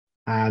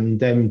and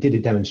then did a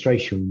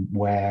demonstration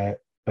where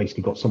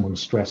basically got someone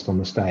stressed on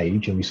the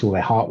stage, and we saw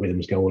their heart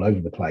rhythms go all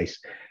over the place,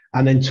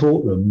 and then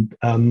taught them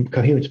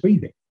coherence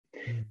breathing.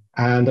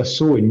 And I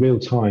saw in real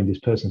time this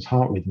person's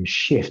heart rhythm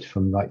shift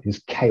from like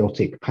this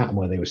chaotic pattern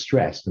where they were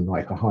stressed and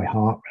like a high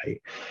heart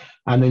rate,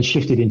 and then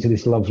shifted into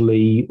this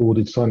lovely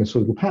ordered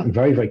sinusoidal pattern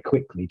very, very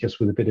quickly, just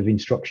with a bit of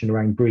instruction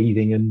around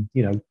breathing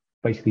and,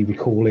 basically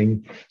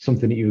recalling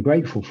something that you were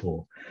grateful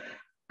for.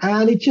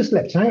 And it just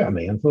leapt out at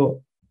me and thought,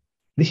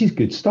 this is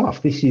good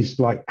stuff. This is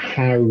like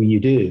how you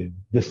do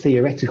the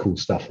theoretical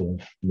stuff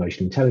of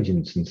emotional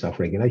intelligence and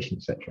self-regulation,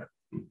 etc.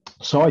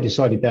 So I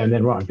decided there and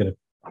then, right, I'm going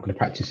to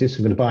practice this.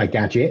 I'm going to buy a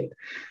gadget.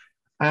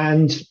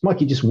 And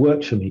Mike, it just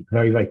worked for me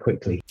very, very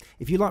quickly.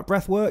 If you like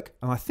breath work,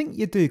 and I think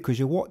you do because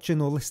you're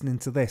watching or listening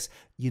to this,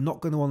 you're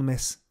not going to want to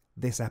miss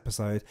this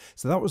episode.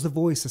 So that was the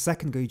voice a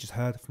second ago you just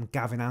heard from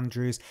Gavin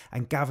Andrews,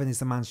 and Gavin is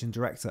the managing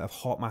director of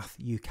HeartMath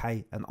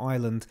UK and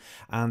Ireland.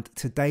 And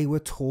today we're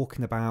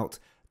talking about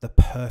the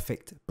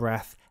perfect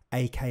breath,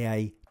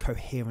 aka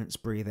coherence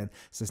breathing.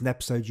 So it's an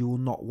episode you will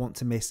not want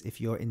to miss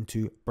if you're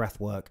into breath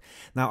work.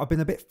 Now, I've been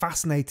a bit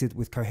fascinated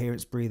with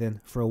coherence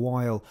breathing for a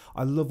while.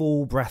 I love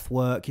all breath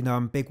work.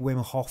 I'm a big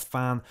Wim Hof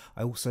fan.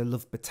 I also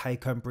love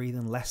take home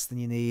breathing, less than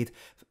you need.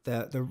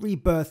 The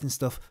rebirthing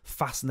stuff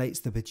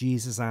fascinates the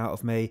bejesus out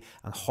of me,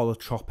 and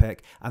holotropic.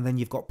 And then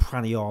you've got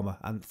pranayama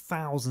and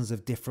thousands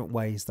of different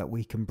ways that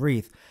we can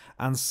breathe.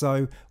 And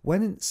so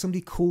when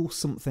somebody calls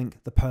something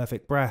the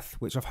perfect breath,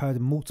 which I've heard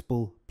in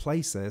multiple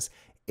places,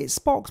 it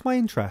sparks my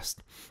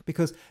interest,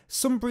 because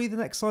some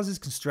breathing exercises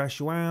can stress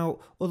you out,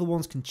 other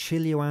ones can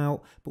chill you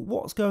out. But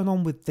what's going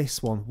on with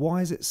this one?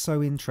 Why is it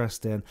so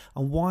interesting?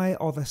 And why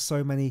are there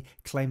so many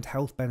claimed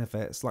health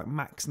benefits, like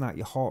maxing out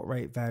your heart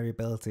rate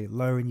variability,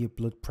 lowering your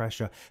blood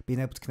pressure, being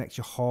able to connect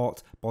your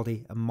heart,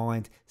 body and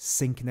mind,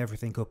 syncing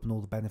everything up, and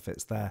all the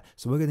benefits there?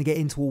 So we're going to get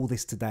into all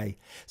this today.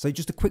 So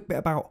just a quick bit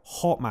about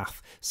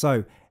HeartMath.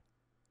 So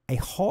a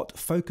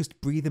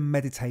heart-focused breathing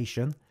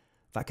meditation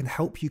that can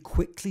help you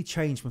quickly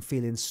change from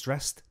feeling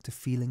stressed to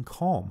feeling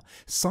calm.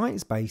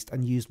 Science-based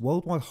and used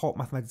worldwide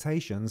HeartMath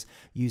meditations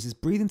uses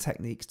breathing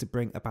techniques to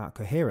bring about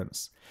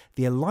coherence,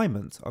 the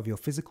alignment of your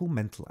physical,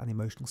 mental and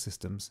emotional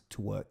systems to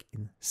work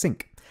in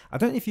sync. I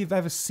don't know if you've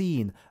ever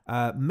seen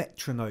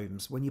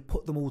metronomes. When you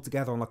put them all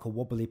together on like a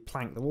wobbly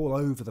plank, they're all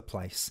over the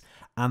place.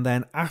 And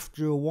then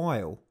after a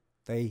while,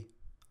 they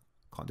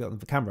can't do it on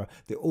the camera,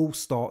 they all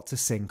start to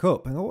sync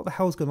up. And what the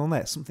hell's going on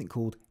there? It's something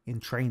called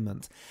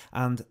entrainment.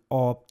 And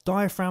our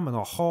diaphragm and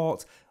our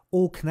heart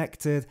all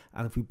connected,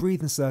 and if we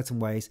breathe in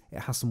certain ways, it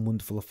has some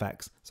wonderful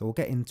effects. So we'll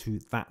get into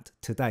that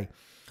today.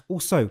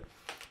 Also,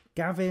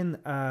 Gavin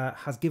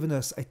has given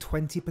us a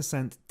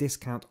 20%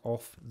 discount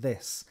off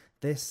this.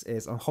 This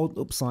is, I'm holding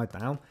it upside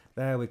down.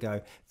 There we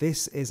go.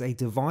 This is a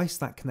device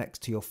that connects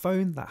to your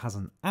phone that has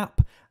an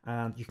app,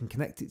 and you can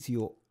connect it to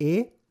your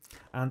ear.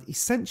 And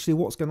essentially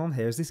what's going on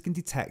here is this can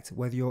detect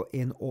whether you're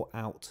in or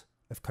out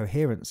of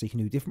coherence. So you can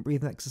do different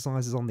breathing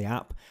exercises on the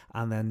app,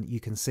 and then you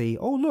can see,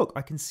 oh look,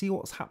 I can see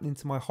what's happening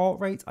to my heart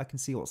rate. I can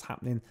see what's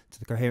happening to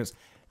the coherence.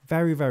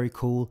 Very, very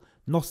cool.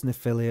 Not an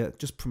affiliate,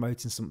 just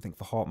promoting something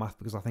for HeartMath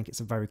because I think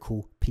it's a very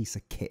cool piece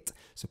of kit.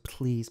 So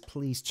please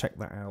check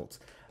that out.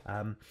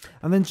 And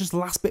then just the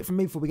last bit from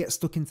me before we get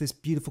stuck into this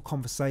beautiful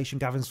conversation.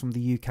 Gavin's from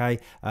the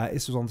UK.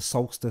 This was on the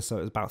solstice, so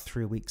it was about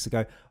 3 weeks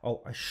ago.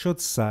 Oh, I should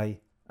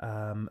say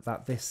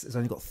that this has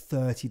only got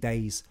 30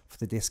 days for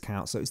the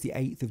discount, so it's the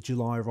 8th of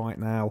July right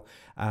now,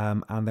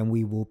 and then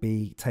we will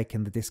be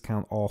taking the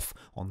discount off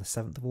on the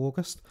 7th of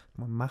August.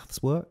 My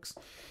maths works.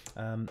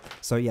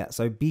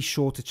 So be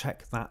sure to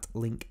check that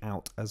link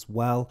out as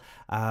well.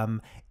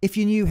 If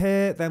you're new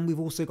here, then we've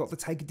also got the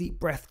Take a Deep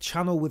Breath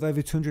channel with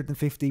over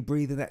 250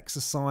 breathing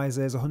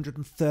exercises,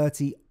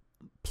 130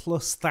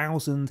 plus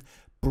thousand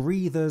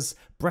breathers,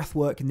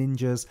 breathwork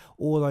ninjas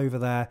all over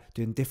there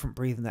doing different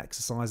breathing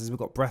exercises. We've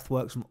got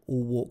breathworks from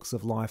all walks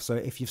of life. So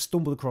if you've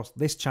stumbled across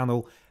this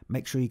channel,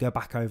 make sure you go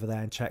back over there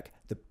and check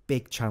the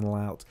big channel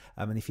out.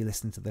 And if you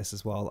listen to this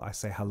as well, I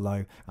say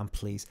hello, and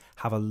please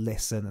have a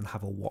listen and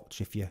have a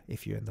watch if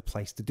you're in the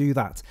place to do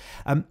that.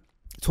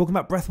 Talking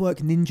about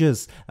Breathwork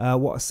Ninjas,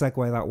 what a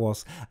segue that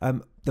was.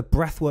 The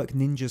Breathwork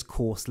Ninjas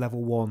course,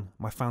 level 1,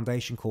 my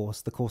foundation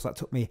course, the course that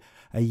took me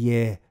a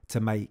year to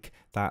make,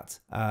 that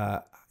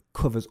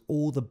covers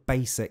all the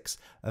basics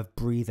of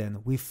breathing.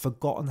 We've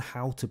forgotten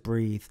how to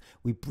breathe.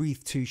 We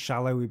breathe too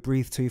shallow, we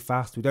breathe too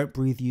fast, we don't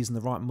breathe using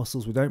the right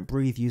muscles, we don't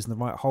breathe using the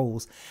right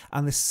holes,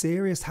 and there's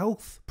serious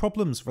health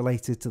problems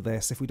related to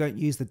this. If we don't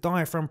use the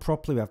diaphragm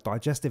properly, we have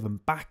digestive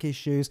and back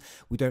issues.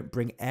 We don't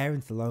bring air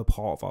into the lower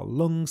part of our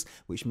lungs,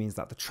 which means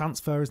that the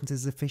transfer isn't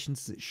as efficient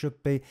as it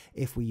should be.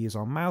 If we use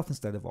our mouth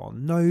instead of our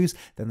nose,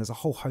 then there's a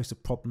whole host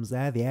of problems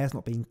there. The air's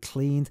not being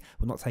cleaned,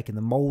 we're not taking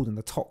the mold and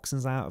the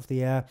toxins out of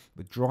the air,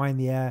 we're drying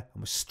the air,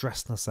 and we're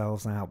stressing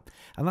ourselves out.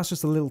 And that's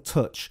just a little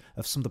touch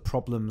of some of the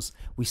problems.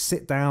 We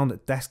sit down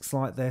at desks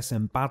like this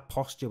in bad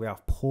posture, we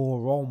have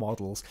poor role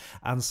models,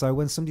 and so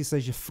when somebody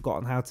says you've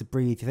forgotten how to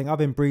breathe, you think, I've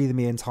been breathing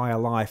my entire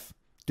life.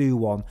 do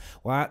one.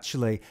 Well,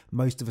 actually,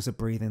 most of us are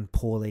breathing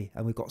poorly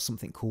and we've got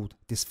something called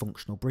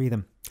dysfunctional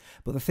breathing.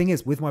 But the thing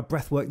is, with my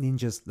Breathwork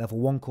Ninjas Level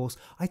 1 course,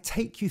 I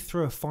take you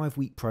through a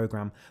 5-week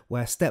program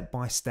where step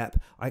by step,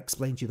 I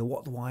explain to you the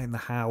what, the why and the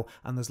how,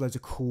 and there's loads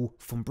of cool,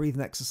 fun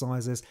breathing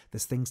exercises,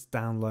 there's things to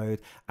download,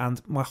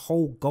 and my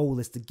whole goal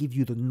is to give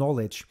you the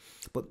knowledge,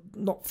 but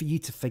not for you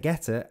to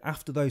forget it.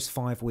 After those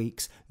 5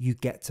 weeks, you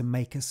get to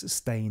make a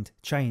sustained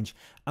change.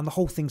 And the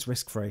whole thing's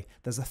risk-free.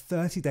 There's a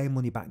 30-day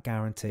money-back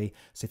guarantee.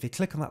 So if you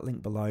click on that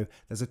link below,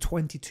 there's a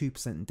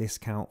 22%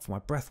 discount for my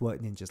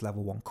Breathwork Ninjas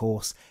Level 1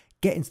 course.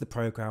 Get into the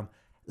program.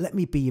 Let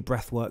me be your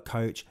breathwork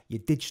coach,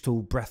 your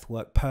digital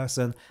breathwork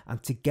person,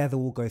 and together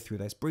we'll go through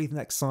those breathing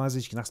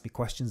exercises. You can ask me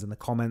questions in the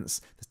comments.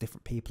 There's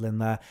different people in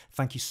there.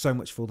 Thank you so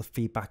much for all the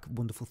feedback,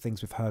 wonderful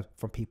things we've heard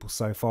from people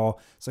so far.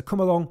 So come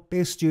along, be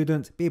a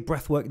student, be a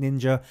breathwork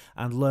ninja,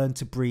 and learn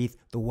to breathe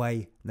the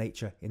way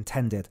nature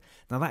intended.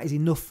 Now that is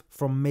enough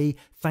from me.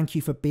 Thank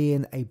you for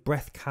being a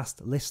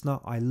Breathcast listener.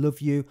 I love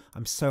you.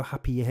 I'm so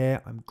happy you're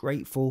here. I'm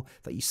grateful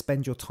that you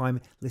spend your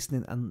time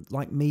listening and,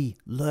 like me,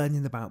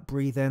 learning about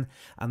breathing.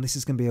 And this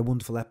is going to be a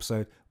wonderful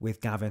episode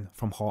with Gavin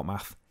from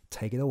HeartMath.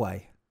 Take it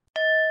away.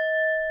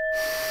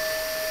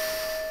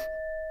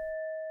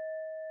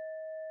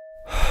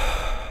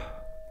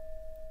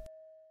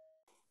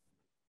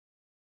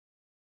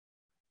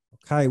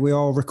 Okay, we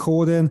are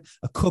recording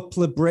a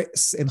couple of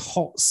Brits in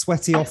hot,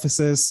 sweaty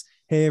offices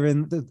here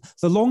in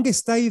the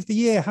longest day of the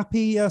year.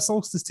 Happy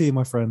solstice to you,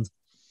 my friend.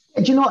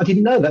 Do you know what? I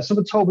didn't know that.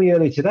 Someone told me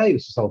earlier today it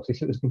was the solstice.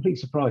 It was a complete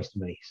surprise to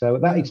me. So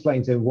that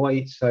explains why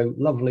it's so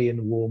lovely and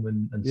warm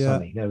and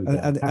sunny. There we go.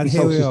 And Happy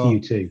here solstice we are. to you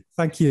too.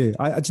 Thank you.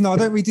 I don't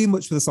really do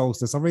much for the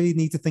solstice. I really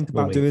need to think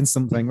about Lovely. doing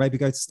something. Maybe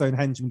go to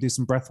Stonehenge and do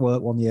some breath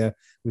work one year.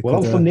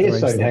 I'm from near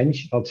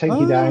Stonehenge. I'll take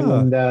you down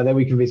and then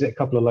we can visit a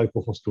couple of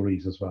local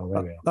hostelries as well.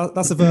 There we are.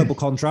 That's a verbal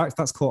contract.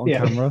 That's caught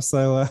on camera.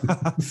 So,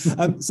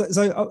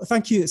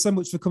 thank you so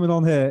much for coming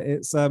on here.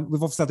 It's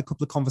we've obviously had a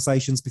couple of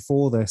conversations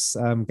before this,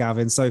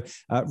 Gavin. So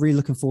really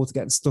looking forward to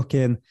getting stuck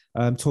in,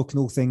 talking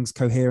all things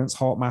coherence,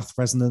 heart math,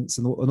 resonance,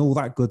 and all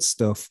that good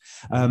stuff.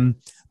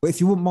 But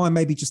if you wouldn't mind,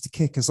 maybe just to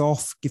kick us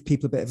off, give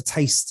people a bit of a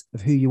taste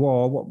of who you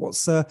are.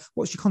 What's your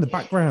kind of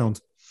background?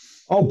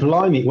 Oh,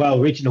 blimey. Well,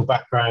 original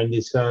background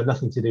is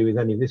nothing to do with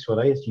any of this. What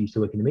I used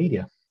to work in the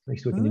media. I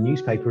used to work in the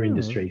newspaper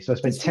industry. So I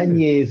spent 10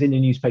 years in the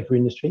newspaper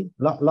industry.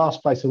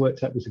 Last place I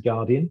worked at was The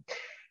Guardian,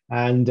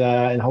 and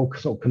in the whole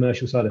sort of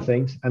commercial side of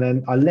things. And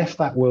then I left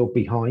that world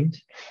behind.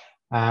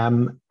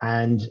 And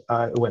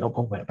I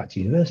went back to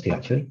university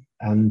actually,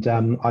 and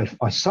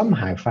I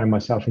somehow found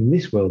myself in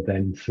this world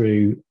then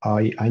through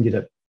I ended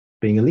up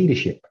being a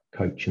leadership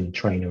coach and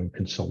trainer and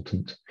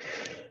consultant,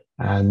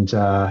 and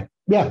I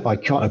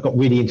got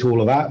really into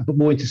all of that, but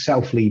more into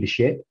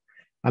self-leadership,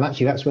 and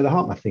actually that's where the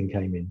HeartMath thing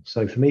came in.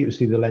 So for me, it was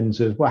through the lens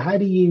of, well, how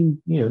do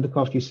you look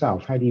after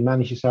yourself? How do you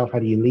manage yourself? How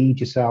do you lead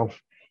yourself?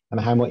 And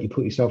how might you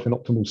put yourself in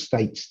optimal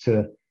states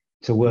to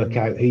work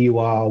out who you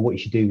are, what you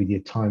should do with your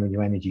time and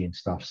your energy and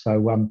stuff.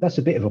 So that's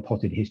a bit of a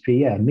potted history.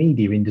 Yeah,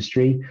 media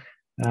industry,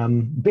 a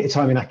bit of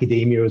time in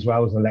academia as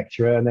well as a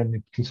lecturer, and then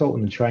a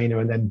consultant and trainer.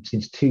 And then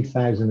since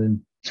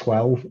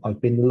 2012,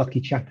 I've been the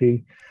lucky chap who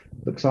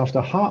looks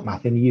after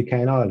HeartMath in the UK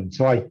and Ireland.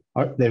 So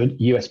they're a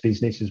US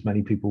business, as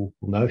many people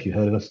will know if you've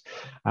heard of us.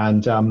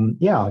 And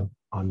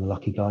I'm the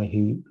lucky guy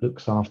who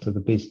looks after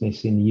the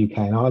business in the UK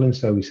and Ireland.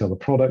 So we sell the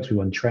products, we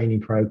run training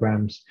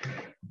programs.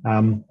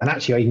 And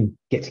actually, I even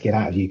get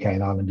out of the UK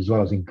and Ireland as well.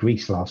 I was in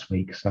Greece last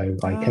week. So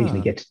I occasionally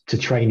get to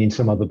train in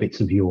some other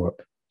bits of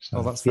Europe.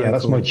 So that's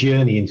that's cool. my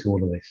journey into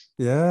all of this.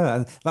 Yeah,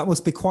 and that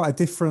must be quite a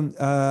different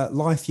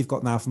life you've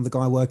got now from the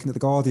guy working at The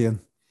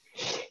Guardian.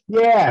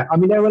 Yeah, I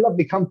mean, they're a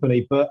lovely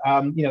company, but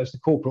it's the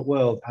corporate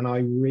world, and I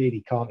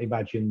really can't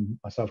imagine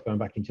myself going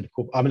back into the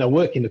corporate. I mean, I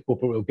work in the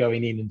corporate world,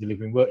 going in and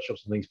delivering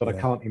workshops and things, but I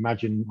can't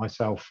imagine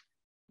myself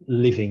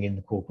living in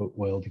the corporate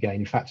world again.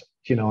 In fact,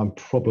 I'm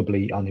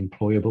probably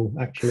unemployable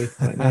actually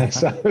right now,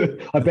 so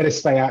I better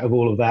stay out of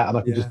all of that, and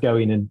I can just go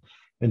in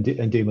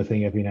and do my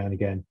thing every now and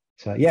again.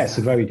 So it's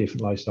a very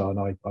different lifestyle, and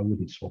I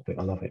wouldn't swap it.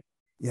 I love it.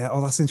 Yeah,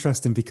 that's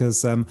interesting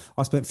because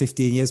I spent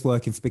 15 years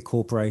working for big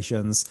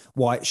corporations,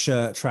 white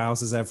shirt,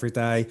 trousers every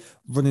day,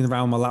 running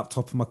around my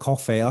laptop and my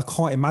coffee. I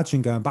can't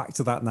imagine going back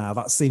to that now.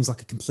 That seems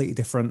like a completely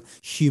different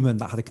human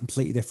that had a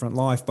completely different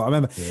life. But I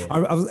remember,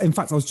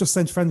 I was just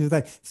saying to a friend the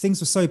other day, things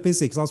were so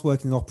busy because I was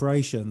working in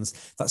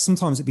operations that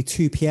sometimes it'd be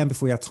 2 p.m.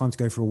 before we had time to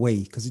go for a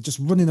wee because it's just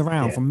running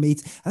around from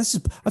meet. And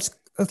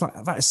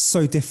that is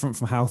so different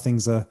from how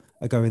things are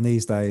going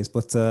these days,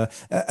 but an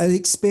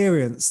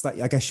experience that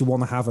I guess you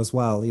want to have as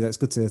well. It's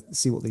good to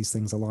see what these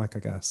things are like, I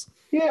guess.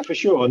 Yeah, for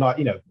sure. And I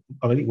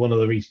think one of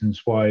the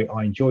reasons why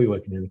I enjoy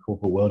working in the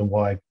corporate world and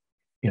why I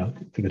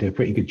think I do a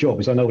pretty good job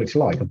is I know what it's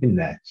like. I've been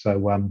there, so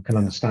can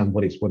understand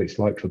what it's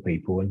like for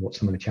people and what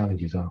some of the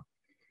challenges are.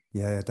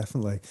 Yeah,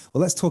 definitely.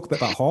 Well, let's talk a bit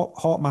about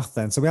HeartMath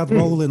then. So we had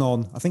Rolling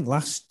On, I think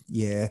last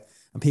year.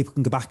 and people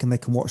can go back and they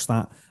can watch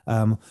that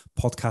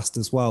podcast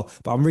as well.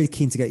 But I'm really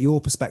keen to get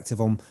your perspective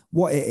on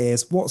what it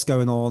is, what's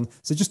going on.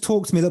 So just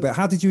talk to me a little bit.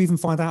 How did you even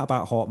find out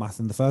about HeartMath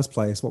in the first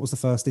place? What was the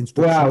first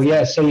introduction? Well,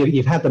 yeah. So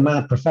you've had the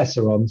mad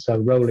professor on. So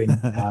Roland,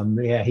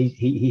 yeah,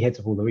 he heads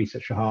up all the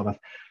research for HeartMath.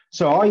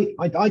 So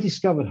I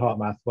discovered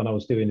HeartMath when I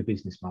was doing a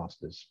business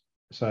masters.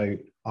 So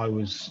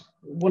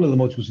one of the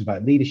modules was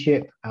about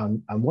leadership,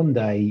 and one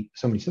day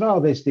somebody said, "Oh,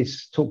 there's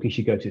this talk you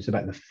should go to. It's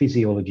about the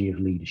physiology of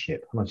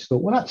leadership." And I just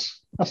thought, well,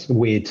 that's a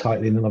weird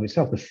title in and of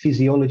itself. The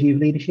physiology of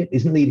leadership.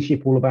 Isn't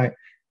leadership all about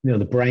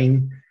the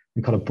brain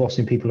and kind of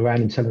bossing people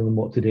around and telling them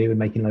what to do and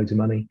making loads of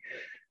money?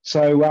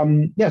 So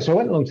so I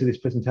went along to this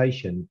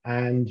presentation,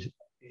 and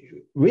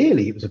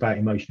really it was about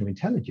emotional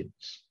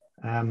intelligence.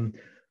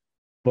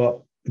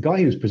 But the guy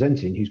who was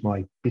presenting, who's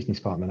my business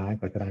partner now,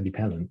 like Andy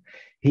Pellant,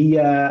 he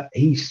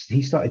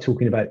started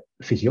talking about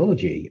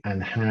physiology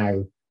and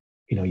how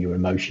your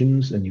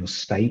emotions and your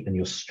state and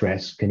your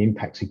stress can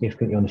impact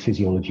significantly on the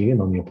physiology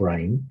and on your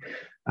brain,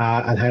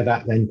 and how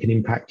that then can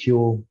impact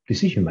your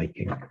decision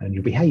making and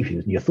your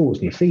behaviors and your thoughts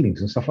and your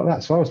feelings and stuff like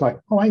that. So I was like,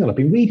 oh, hang on, I've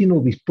been reading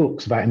all these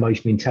books about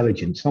emotional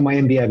intelligence. On my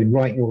MBA, I've been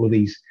writing all of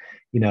these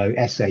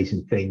essays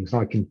and things.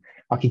 I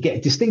could get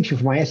a distinction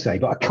for my essay,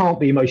 but I can't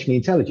be emotionally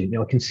intelligent.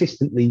 I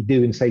consistently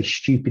do and say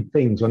stupid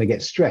things when I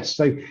get stressed.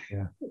 So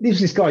There's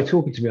this guy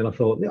talking to me, and I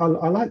thought,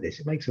 I like this.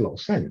 It makes a lot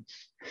of sense.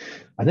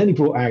 And then he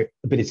brought out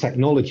a bit of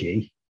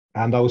technology,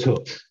 and I was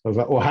hooked. I was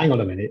like, well, hang on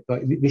a minute.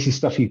 Like, this is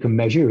stuff you can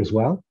measure as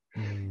well.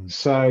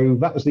 So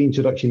that was the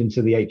introduction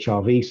into the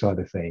HRV side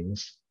of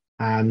things,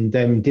 and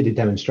then did a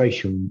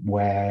demonstration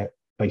where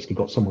basically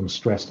got someone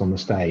stressed on the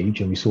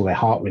stage, and we saw their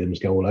heart rhythms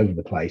go all over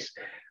the place,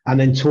 and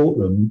then taught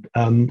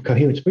them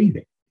coherence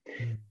breathing.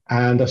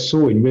 And I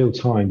saw in real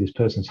time this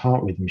person's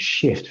heart rhythm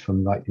shift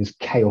from like this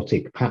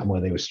chaotic pattern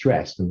where they were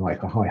stressed and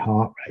like a high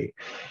heart rate,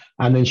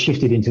 and then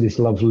shifted into this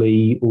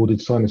lovely ordered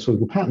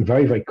sinusoidal pattern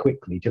very, very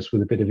quickly, just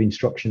with a bit of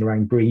instruction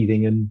around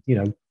breathing and,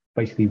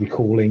 basically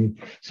recalling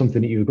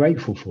something that you were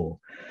grateful for.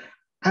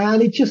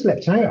 And it just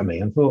leapt out at me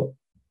and thought,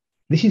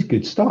 this is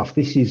good stuff.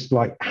 This is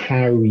like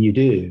how you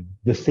do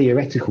the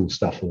theoretical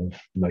stuff of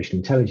emotional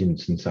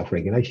intelligence and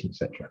self-regulation,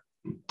 etc.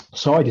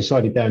 So I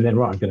decided there and then,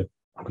 right, I'm going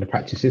to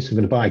practice this. I'm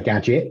going to buy a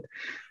gadget.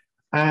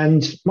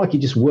 And Mike, it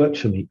just worked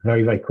for me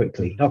very, very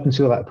quickly. Up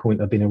until that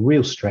point, I've been a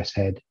real stress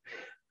head.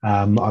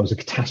 I was a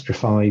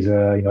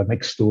catastrophizer. I'd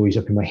make stories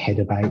up in my head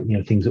about,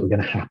 things that were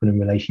going to happen in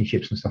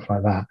relationships and stuff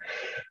like that.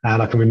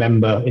 And I can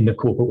remember in the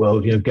corporate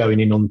world,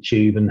 going in on the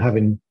tube and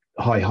having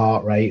high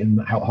heart rate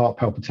and heart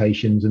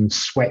palpitations and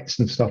sweats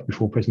and stuff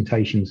before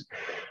presentations.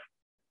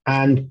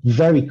 And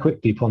very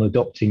quickly upon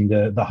adopting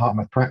the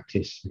HeartMath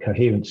practice, the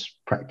coherence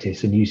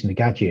practice, and using the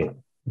gadget,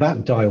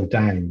 that dialed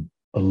down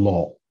a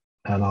lot.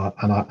 And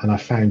I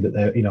found that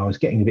there, I was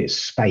getting a bit of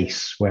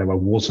space where I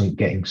wasn't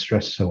getting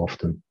stressed so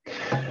often.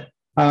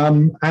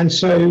 And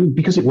so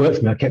because it worked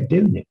for me, I kept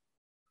doing it.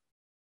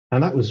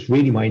 And that was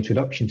really my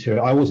introduction to it.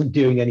 I wasn't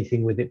doing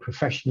anything with it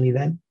professionally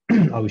then.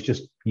 I was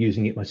just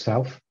using it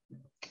myself.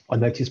 I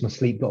noticed my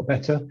sleep got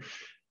better.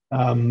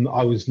 I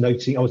was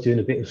doing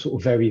a bit of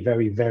sort of very,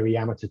 very, very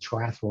amateur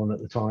triathlon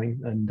at the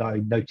time. And I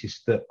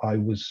noticed that I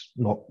was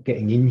not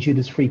getting injured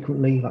as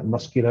frequently, like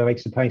muscular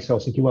aches and pains. So I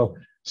was thinking, well,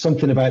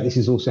 something about this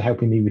is also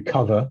helping me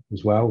recover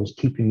as well. It was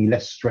keeping me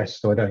less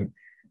stressed so I don't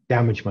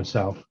damage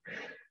myself.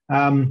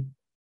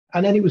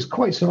 And then it was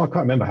quite some, I can't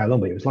remember how long,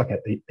 but it was like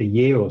a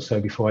year or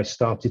so before I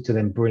started to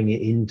then bring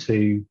it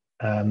into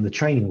the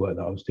training work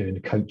that I was doing,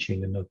 the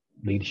coaching and the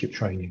leadership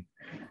training.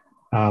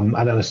 And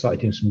then I started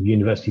doing some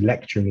university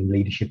lecturing in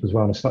leadership as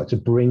well. And I started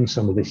to bring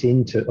some of this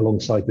into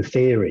alongside the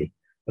theory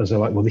as I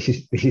like, well, this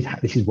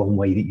is one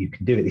way that you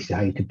can do it. This is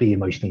how you could be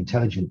emotionally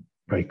intelligent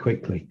very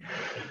quickly.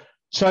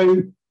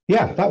 So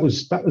yeah, that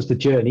was the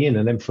journey in.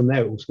 And then from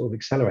there, it all sort of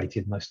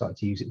accelerated and I started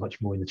to use it much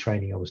more in the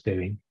training I was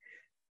doing.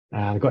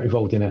 I got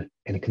involved in a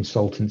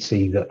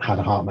consultancy that had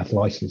a HeartMath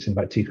license in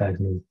about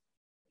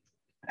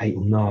 2008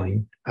 or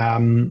 9.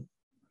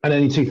 And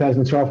then in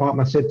 2012,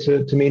 HeartMath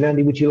said to me and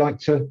Andy, would you like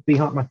to be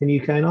HeartMath in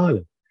the UK and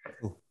Ireland?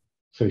 Cool.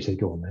 So we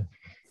said, go on then.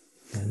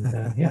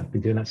 And yeah, I've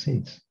been doing that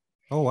since.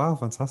 Oh, wow.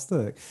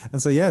 Fantastic.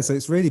 And so, yeah, so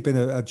it's really been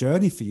a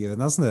journey for you,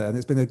 and hasn't it? And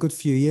it's been a good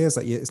few years.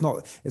 It's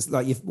like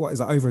what is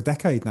that, over a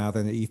decade now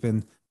then that you've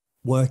been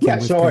working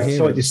with Coherence?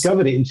 So I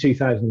discovered it in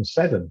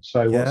 2007.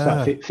 So what's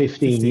that,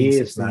 15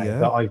 years now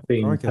that I've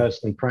been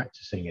personally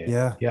practicing it.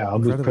 Yeah. Yeah, I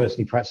was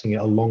personally practicing it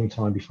a long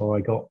time before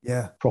I got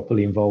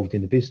properly involved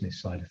in the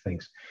business side of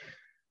things.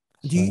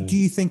 Do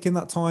you think in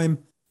that time,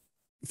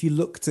 if you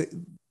looked at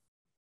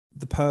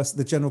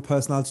the general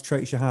personality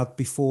traits you had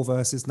before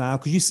versus now,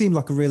 because you seem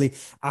like a really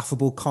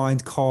affable,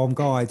 kind, calm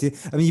guy.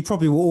 I mean, you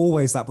probably were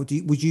always that, but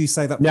would you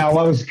say that? No,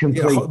 I was a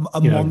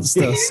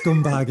monster,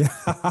 scumbag.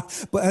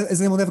 But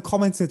has anyone ever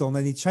commented on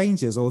any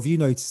changes, or have you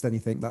noticed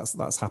anything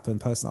that's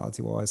happened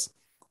personality-wise?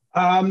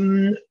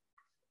 I'm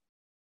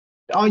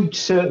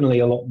certainly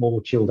a lot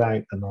more chilled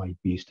out than I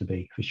used to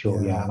be, for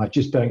sure. Yeah, and I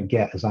just don't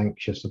get as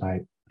anxious about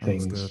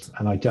things,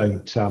 and I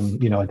don't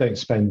I don't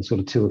spend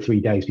sort of 2 or 3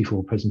 days before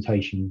a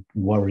presentation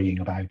worrying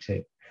about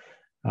it.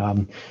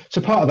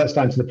 So part of that's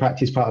down to the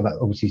practice, part of that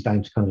obviously is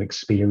down to kind of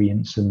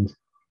experience and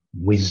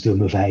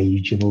wisdom of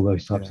age and all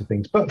those types of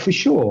things. But for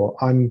sure,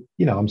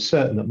 I'm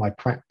certain that my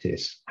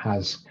practice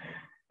has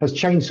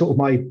changed sort of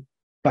my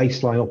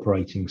baseline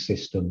operating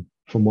system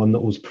from one that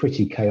was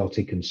pretty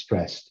chaotic and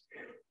stressed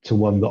to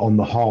one that on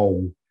the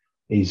whole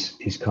is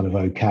kind of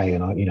okay.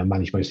 And I,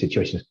 manage most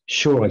situations.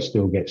 Sure, I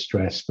still get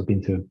stressed. I've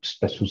been through a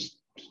stressful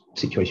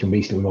situation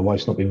recently where my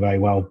wife's not been very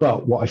well.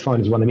 But what I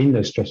find is when I'm in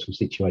those stressful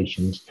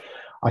situations,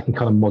 I can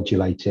kind of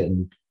modulate it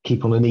and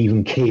keep on an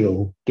even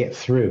keel, get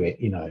through it,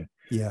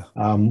 Yeah.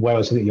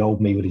 Whereas I think the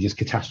old me would have just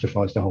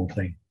catastrophized the whole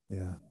thing.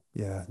 Yeah.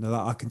 Yeah, no,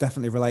 I can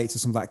definitely relate to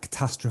some of that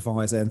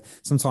catastrophizing.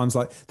 Sometimes,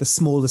 like the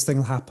smallest thing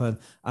will happen,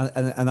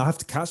 and I have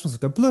to catch myself.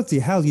 Go, bloody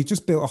hell! You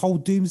just built a whole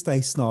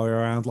doomsday scenario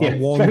around like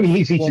very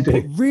easy to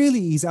do,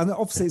 really easy. And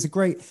obviously,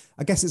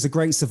 I guess it's a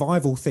great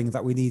survival thing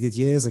that we needed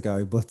years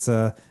ago. But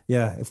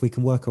yeah, if we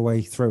can work our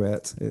way through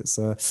it, it's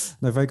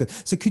no, very good.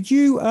 So, could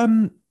you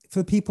for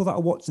the people that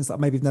are watching this that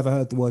maybe have never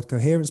heard the word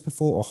coherence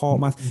before or heart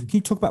math, can you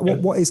talk about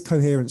what is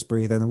coherence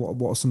breathing and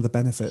what are some of the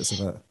benefits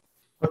of it?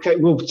 Okay,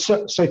 well,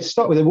 so to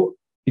start with,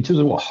 in terms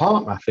of what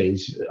heart math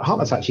is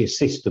actually a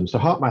system. So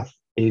heart math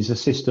is a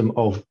system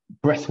of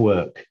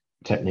breathwork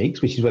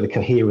techniques, which is where the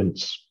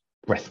coherence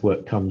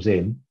breathwork comes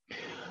in.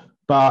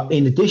 But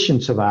in addition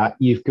to that,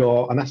 you've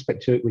got an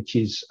aspect to it which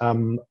is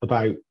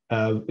about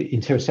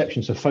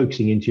interoception, so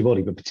focusing into your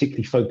body, but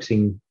particularly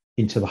focusing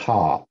into the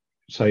heart.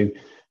 So,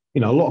 a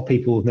lot of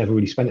people have never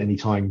really spent any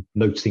time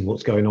noticing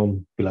what's going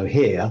on below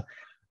here.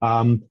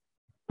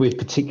 We're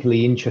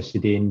particularly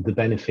interested in the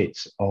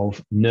benefits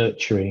of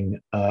nurturing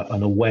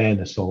an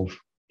awareness of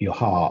your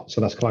heart.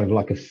 So that's kind of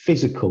like a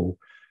physical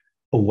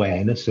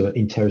awareness or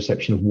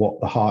interoception of what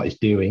the heart is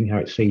doing, how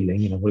it's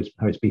feeling,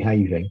 how it's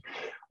behaving,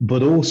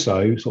 but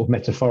also sort of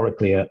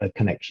metaphorically a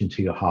connection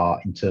to your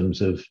heart in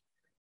terms of,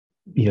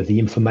 the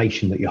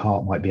information that your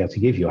heart might be able to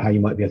give you, or how you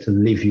might be able to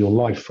live your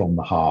life from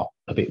the heart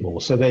a bit more.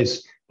 So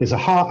there's a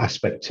heart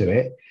aspect to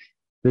it.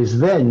 There's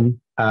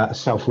then a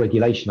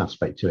self-regulation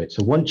aspect to it.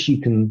 So once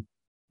you can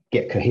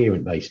get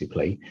coherent,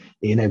 basically,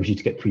 it enables you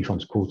to get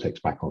prefrontal cortex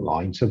back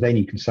online. So then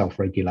you can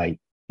self-regulate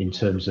in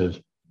terms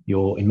of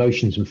your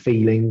emotions and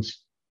feelings,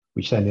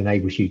 which then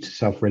enables you to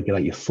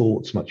self-regulate your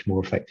thoughts much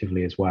more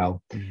effectively as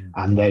well.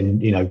 And then,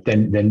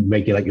 then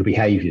regulate your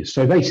behaviors.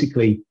 So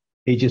basically,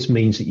 it just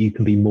means that you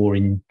can be more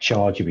in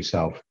charge of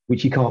yourself,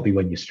 which you can't be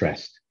when you're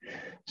stressed.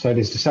 So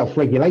there's the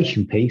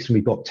self-regulation piece, and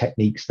we've got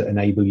techniques that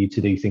enable you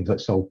to do things like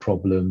solve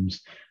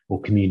problems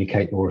or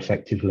communicate more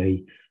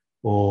effectively,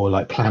 or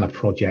like plan a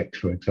project,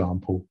 for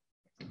example.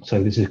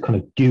 So there's a kind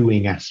of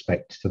doing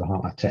aspect to the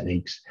heart math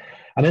techniques.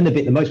 And then the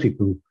bit that most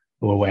people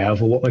are aware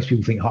of, or what most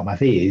people think heart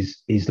math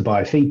is the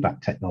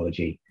biofeedback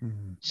technology.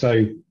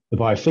 So the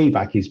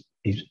biofeedback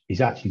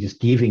is actually just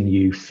giving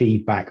you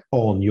feedback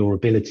on your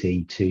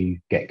ability to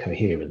get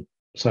coherent.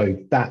 So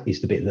that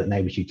is the bit that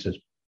enables you to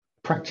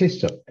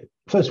practice. So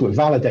first of all, it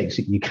validates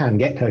that you can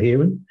get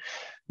coherent.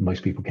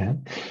 Most people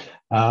can.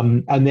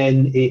 And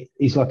then it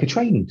is like a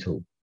training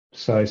tool.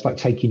 So it's like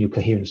taking your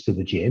coherence to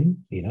the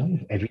gym,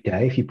 every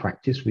day. If you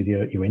practice with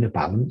your inner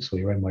balance or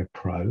your NY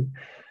Pro,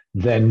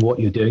 then what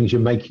you're doing is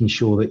you're making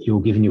sure that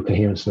you're giving your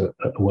coherence a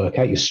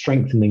workout, you're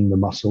strengthening the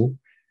muscle,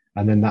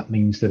 and then that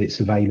means that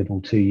it's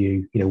available to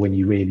you, when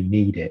you really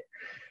need it.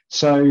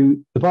 So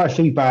the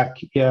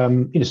biofeedback,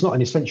 it's not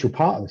an essential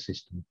part of the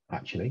system,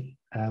 actually,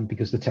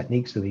 because the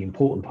techniques are the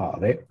important part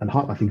of it. And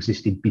heart math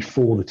existed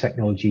before the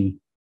technology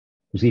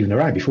was even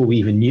around, before we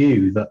even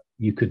knew that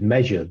you could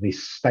measure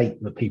this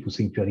state that people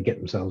seem to be able to get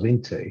themselves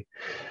into.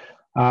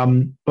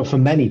 But for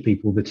many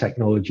people, the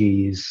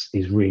technology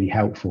is really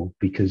helpful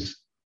because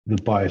the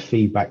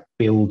biofeedback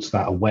builds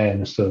that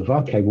awareness of,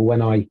 okay, well,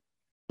 when I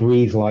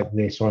breathe like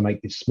this, or I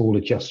make this small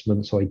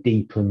adjustment, so I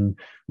deepen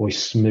or I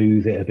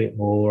smooth it a bit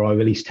more, or I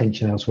release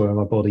tension elsewhere in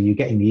my body, you're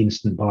getting the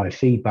instant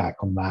biofeedback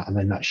on that. And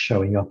then that's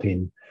showing up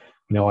in,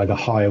 either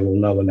higher or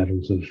lower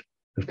levels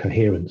of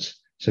coherence.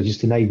 So it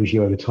just enables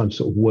you over time to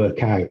sort of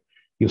work out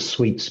your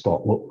sweet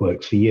spot, what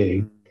works for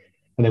you.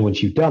 And then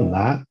once you've done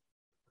that,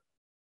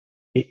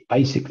 it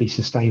basically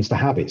sustains the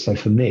habit. So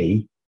for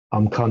me,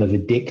 I'm kind of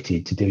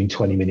addicted to doing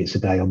 20 minutes a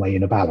day on my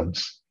inner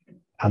balance.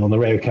 And on the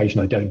rare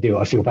occasion I don't do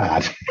it, I feel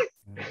bad.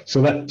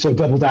 So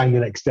double down the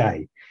next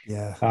day.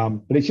 Yeah.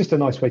 But it's just a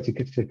nice way to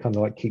kind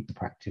of like keep the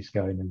practice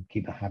going and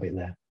keep the habit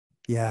there.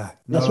 Yeah.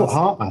 No, that's what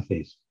heart math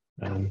is.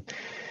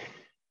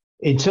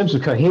 In terms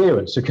of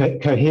coherence, so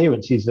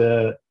coherence is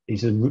a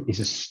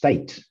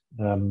state.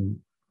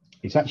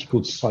 It's actually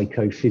called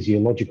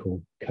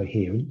psychophysiological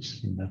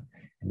coherence in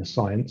the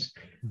science,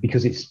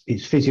 because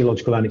it's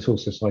physiological and it's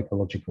also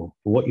psychological.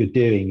 But what you're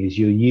doing is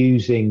you're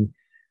using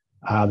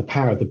the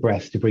power of the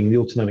breath to bring the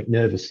autonomic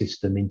nervous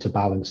system into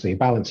balance. So you're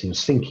balancing,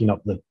 syncing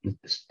up the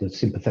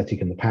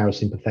sympathetic and the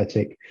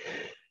parasympathetic.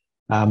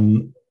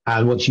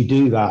 And once you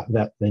do that,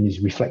 that then is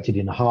reflected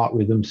in the heart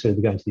rhythm. So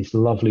they go into this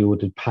lovely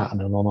ordered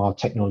pattern. And on our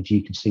technology,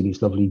 you can see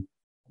this lovely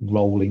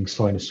rolling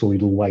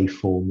sinusoidal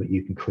waveform that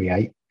you can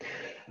create.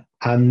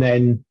 And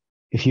then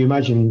if you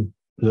imagine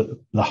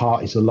the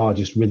heart is the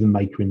largest rhythm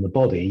maker in the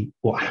body.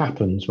 What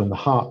happens when the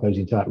heart goes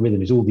into that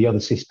rhythm is all the other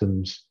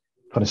systems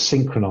kind of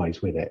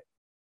synchronize with it.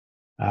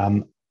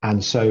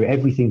 And so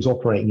everything's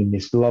operating in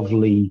this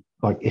lovely,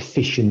 like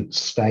efficient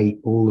state.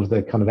 All of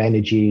the kind of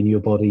energy in your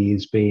body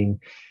is being,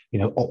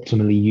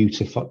 optimally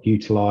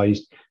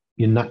utilized.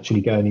 You're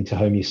naturally going into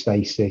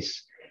homeostasis.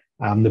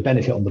 The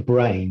benefit on the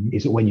brain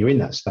is that when you're in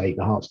that state,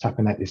 the heart's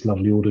tapping out this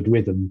lovely ordered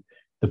rhythm.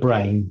 The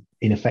brain,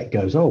 in effect,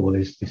 goes, oh, well,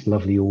 there's this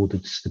lovely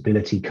ordered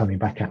stability coming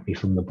back at me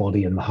from the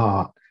body and the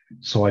heart,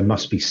 so I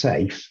must be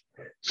safe.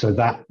 So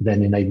that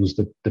then enables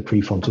the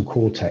prefrontal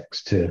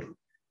cortex to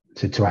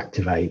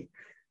activate,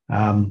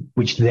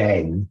 which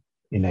then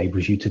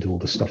enables you to do all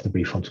the stuff the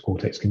prefrontal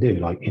cortex can do,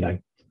 like,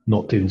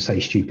 not do and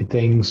say stupid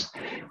things,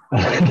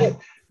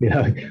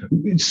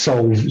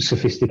 solve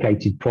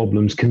sophisticated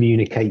problems,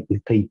 communicate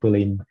with people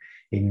in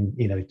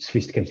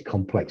sophisticated,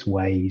 complex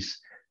ways,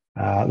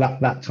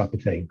 that type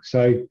of thing.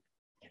 So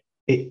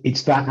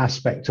it's that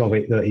aspect of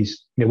it that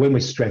is, when we're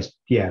stressed,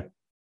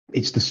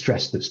 it's the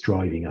stress that's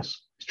driving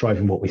us. It's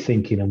driving what we're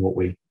thinking and what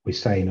we're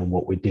saying and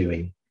what we're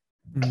doing.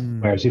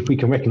 Whereas if we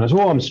can recognize,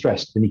 oh, I'm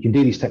stressed, then you can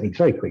do these techniques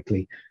very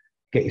quickly,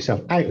 get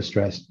yourself out of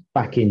stress,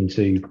 back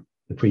into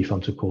the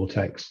prefrontal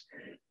cortex,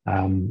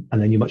 and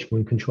then you're much more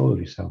in control of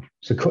yourself.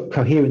 So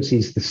coherence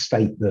is the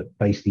state that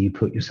basically you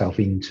put yourself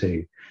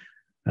into,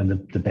 and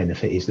the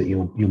benefit is that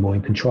you're more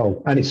in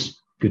control. And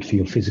it's good for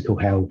your physical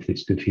health,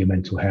 it's good for your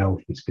mental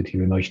health, it's good for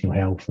your emotional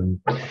health, and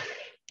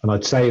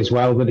I'd say as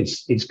well that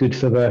it's good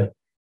for the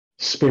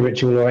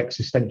spiritual or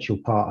existential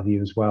part of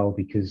you as well,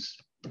 because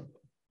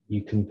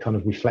you can kind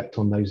of reflect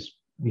on those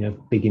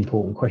big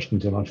important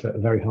questions in life that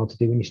are very hard to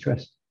do when you're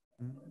stressed.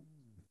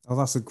 Oh,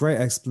 that's a great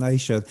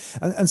explanation.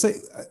 And so,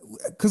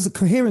 because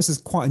coherence is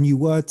quite a new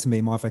word to me,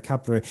 my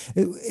vocabulary.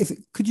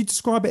 Could you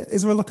describe it?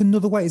 Is there like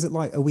another way? Is it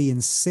like, are we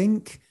in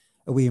sync?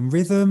 Are we in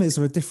rhythm? Is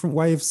there a different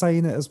way of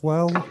saying it as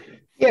well?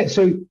 Yeah.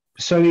 So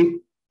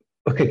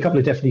okay, a couple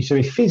of definitions. So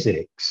in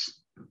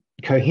physics,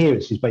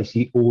 coherence is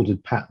basically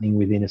ordered patterning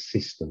within a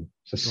system.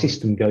 So a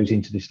system goes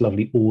into this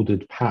lovely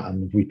ordered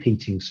pattern of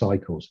repeating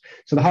cycles.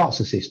 So the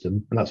heart's a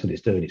system, and that's what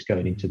it's doing. It's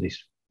going into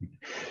this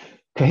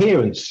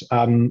coherence.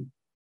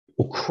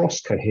 Or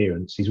cross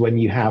coherence is when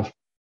you have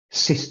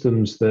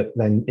systems that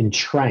then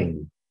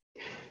entrain.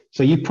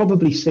 So you've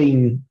probably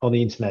seen on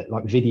the internet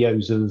like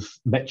videos of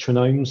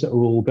metronomes that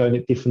are all going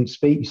at different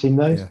speeds. You've seen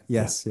those? Yeah.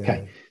 Yes. Yeah.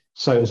 Okay.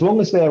 So as long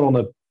as they're on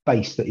a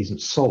base that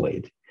isn't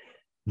solid,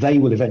 they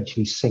will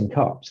eventually sync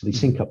up. So they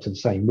sync up to the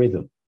same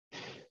rhythm.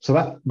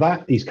 So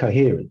that is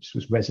coherence.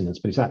 It's resonance,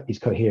 but it's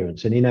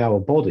coherence. And in our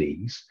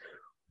bodies,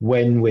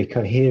 when we're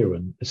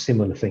coherent, a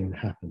similar thing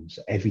happens.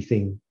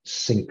 Everything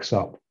syncs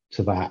up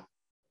to that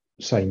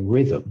same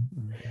rhythm,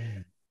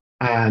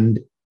 and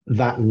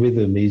that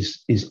rhythm is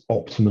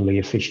optimally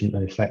efficient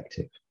and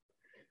effective.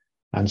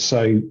 And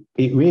so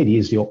it really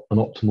is an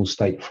optimal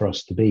state for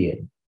us to be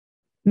in.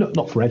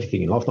 Not for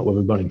everything in life, not when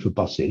we're running for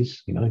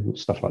buses,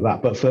 stuff like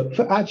that, but for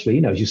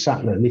actually, as you're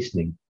sat there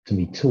listening to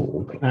me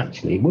talk,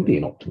 actually it would be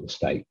an optimal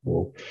state.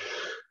 Or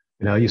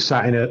you're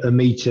sat in a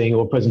meeting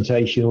or a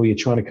presentation, or you're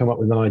trying to come up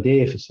with an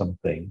idea for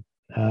something.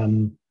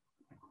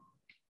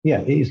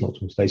 It is an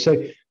optimal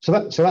state. So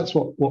that's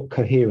what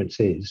coherence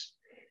is,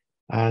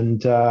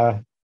 and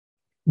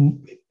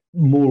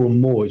more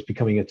and more it's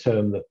becoming a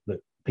term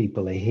that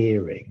people are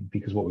hearing,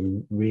 because what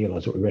we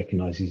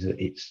recognize is that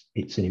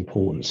it's an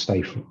important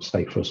state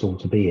for us all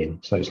to be in.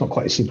 So it's not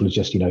quite as simple as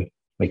just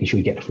making sure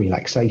you get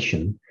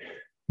relaxation.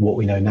 What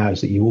we know now is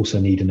that you also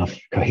need enough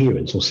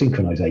coherence or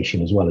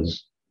synchronization as well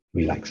as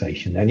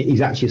relaxation, and it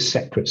is actually a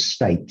separate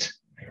state,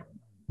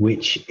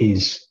 which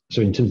is,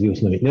 so in terms of the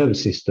autonomic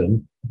nervous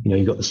system,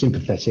 you've got the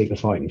sympathetic, the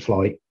fight and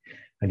flight,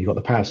 and you've got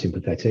the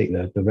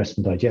parasympathetic, the rest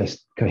and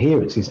digest.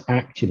 Coherence is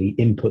actually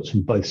inputs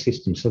from both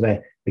systems. So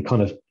they're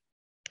kind of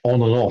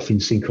on and off in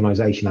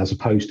synchronization, as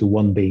opposed to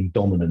one being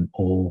dominant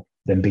or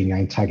them being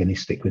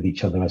antagonistic with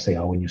each other as they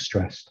are when you're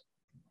stressed.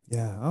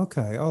 Yeah.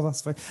 Okay. Oh,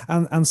 that's very,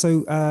 and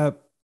so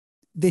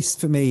this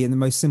for me in the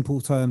most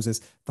simple terms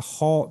is the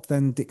heart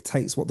then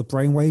dictates what the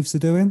brain waves are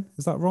doing.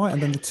 Is that right?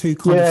 And then the two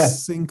kind of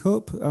sync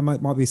up. I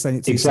might be saying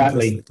it too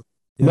exactly.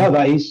 Yeah. No,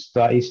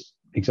 that is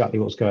exactly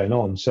what's going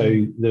on. So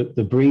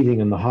the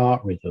breathing and the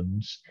heart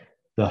rhythms,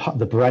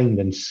 the brain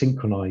then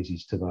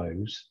synchronizes to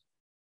those,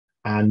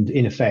 and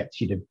in effect,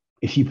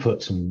 if you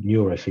put some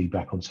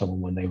neurofeedback on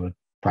someone when they were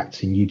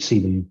practicing, you'd see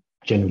them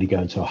generally go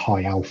into a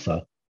high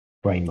alpha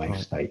brainwave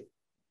state.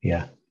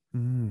 Yeah.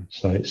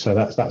 So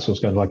that's what's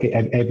going on. Like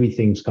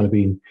everything's kind of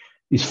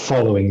is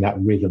following that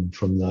rhythm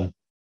from the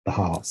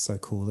heart. That's so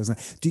cool, isn't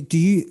it? Do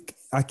you?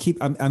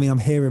 I'm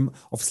hearing,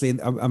 obviously,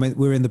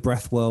 we're in the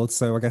breath world,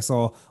 so I guess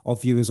our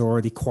viewers are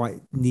already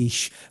quite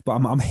niche, but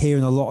I'm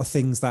hearing a lot of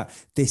things that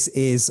this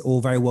is all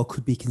very well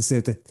could be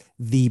considered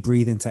the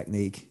breathing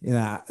technique,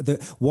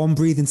 the one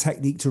breathing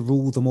technique to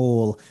rule them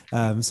all,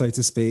 so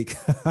to speak.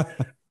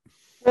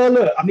 Well,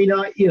 look,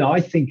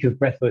 I think of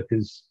breathwork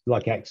as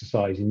like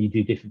exercise, and you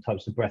do different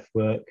types of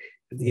breathwork,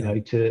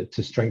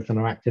 to strengthen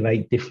or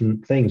activate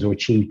different things or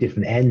achieve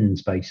different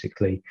ends,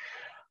 basically.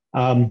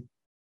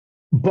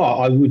 But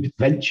I would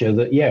venture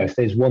that, yeah, if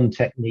there's one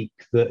technique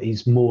that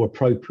is more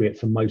appropriate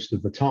for most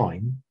of the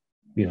time,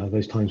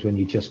 those times when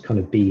you're just kind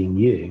of being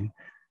you,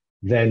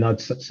 then I'd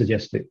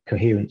suggest that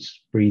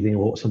coherence breathing,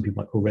 or what some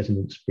people might call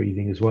resonance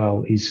breathing as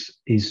well, is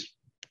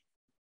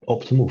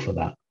optimal for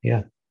that.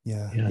 Yeah.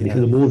 And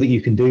the more that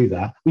you can do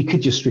that, we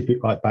could just strip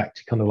it right back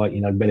to kind of like,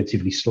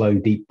 relatively slow,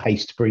 deep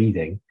paced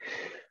breathing.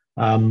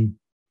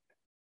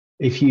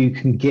 If you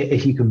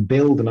can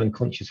build an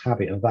unconscious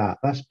habit of that,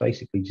 that's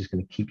basically just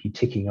going to keep you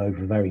ticking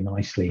over very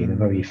nicely in a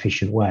very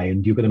efficient way.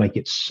 And you're going to make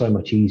it so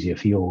much easier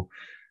for your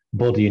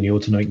body and your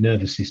autonomic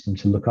nervous system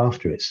to look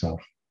after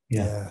itself.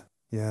 Yeah.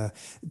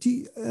 Do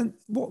you,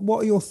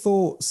 what are your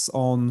thoughts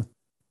on,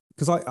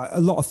 because a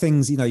lot of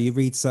things, you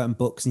read certain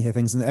books and you hear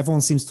things, and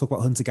everyone seems to talk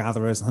about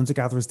hunter-gatherers, and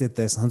hunter-gatherers did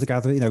this, and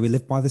hunter-gatherer, we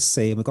live by the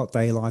sea and we've got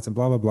daylight and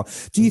blah, blah, blah.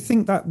 Do you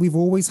think that we've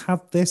always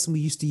had this and we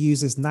used to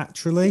use this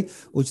naturally,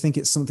 or do you think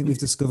it's something we've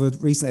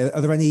discovered recently?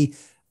 Are there any,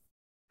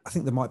 I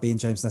think there might be in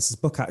James Ness's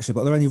book actually,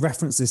 but are there any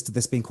references to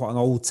this being quite an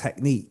old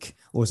technique,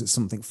 or is it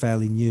something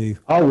fairly new?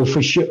 Oh, well,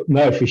 for sure.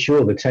 No, for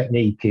sure. The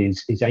technique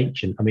is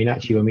ancient. I mean,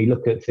 actually, when we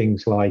look at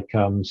things like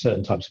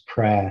certain types of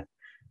prayer,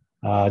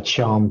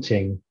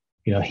 chanting,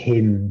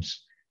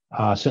 hymns,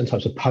 certain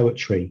types of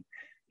poetry,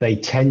 they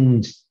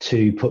tend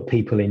to put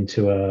people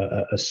into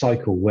a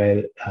cycle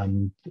where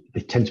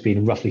they tend to be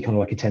in roughly kind of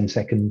like a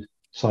 10-second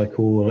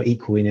cycle, or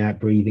equal in out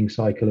breathing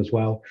cycle as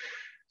well.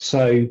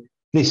 So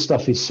this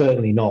stuff is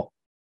certainly not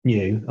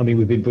new. I mean,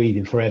 we've been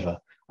breathing forever.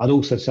 I'd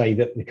also say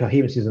that the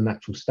coherence is a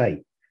natural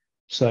state.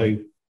 So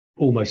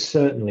almost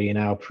certainly in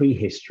our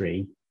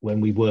prehistory,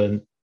 when we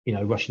weren't,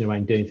 rushing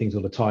around doing things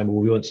all the time,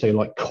 or we weren't so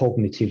like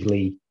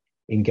cognitively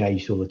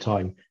engaged all the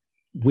time,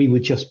 we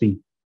would just be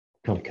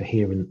kind of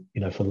coherent,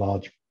 for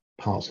large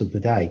parts of the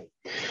day.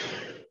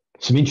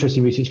 Some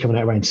interesting research coming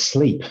out around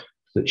sleep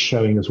that's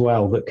showing as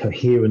well that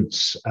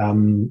coherence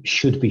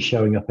should be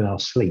showing up in our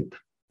sleep.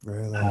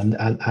 Really? And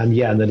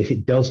that if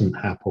it doesn't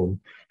happen,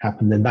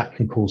 then that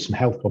can cause some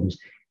health problems.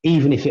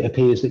 Even if it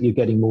appears that you're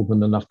getting more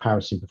than enough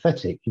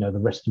parasympathetic, the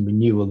rest and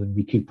renewal and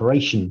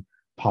recuperation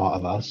part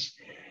of us,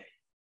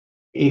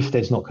 if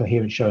there's not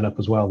coherence showing up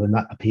as well, then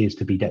that appears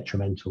to be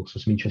detrimental. So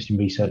some interesting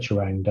research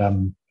around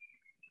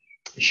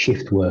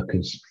shift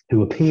workers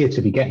who appear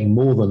to be getting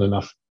more than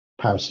enough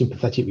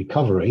parasympathetic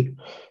recovery,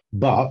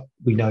 but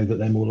we know that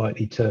they're more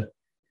likely to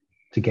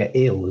get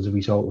ill as a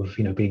result of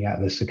being out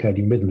of their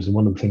circadian rhythms. And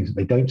one of the things that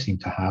they don't seem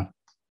to have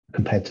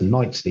compared to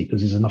night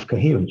sleepers is enough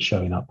coherence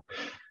showing up.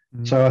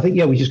 So I think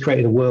we just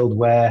created a world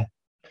where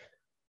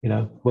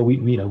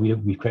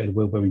we've created a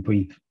world where we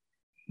breathe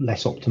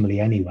less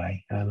optimally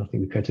anyway, and I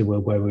think we created a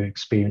world where we're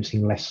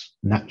experiencing less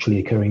naturally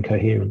occurring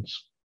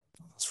coherence.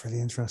 That's really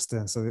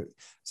interesting. So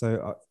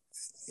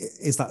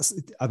is that,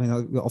 I mean,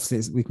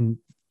 obviously we can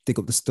dig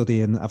up the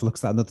study and have a look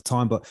at that another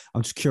time, but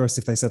I'm just curious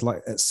if they said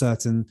like at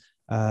certain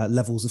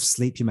levels of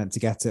sleep you're meant to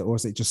get it, or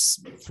is it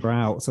just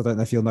throughout? So I don't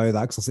know if you'll know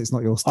that, because it's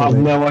not your study. I have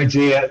no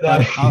idea.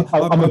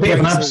 I'm a bit of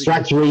an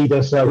abstract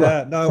reader, so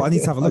no, I need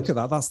to have a look at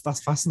that.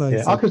 That's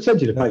fascinating. I could send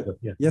you the paper.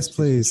 Yes,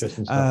 please.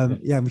 And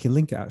we can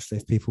link it actually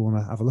if people want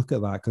to have a look at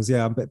that, because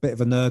I'm a bit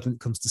of a nerd when it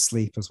comes to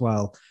sleep as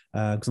well,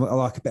 because I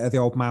like a bit of the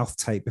old mouth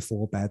tape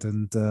before bed,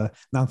 and now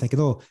I'm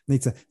thinking,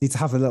 need to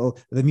have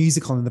the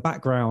music on in the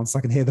background so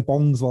I can hear the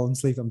bongs while I'm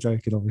sleeping. I'm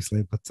joking,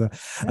 obviously, but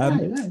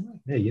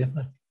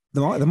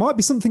There might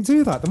be something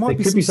to that. There might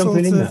be some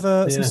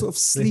sort of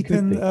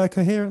sleeping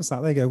coherence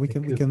out. There you go. We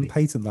can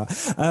patent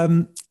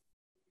that.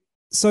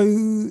 So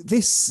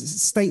this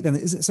state then,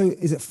 is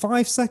it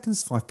 5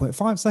 seconds,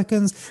 5.5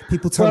 seconds?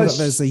 People tell me that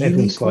there's a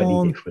unique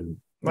one. Different.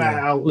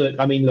 Well,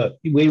 look,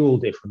 we're all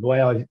different. The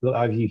way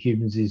I view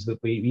humans is that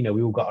we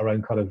all got our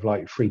own kind of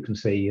like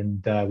frequency,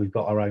 and we've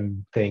got our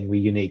own thing. We're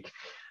unique.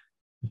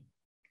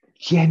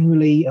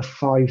 Generally, a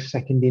 5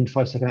 second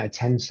out of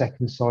 10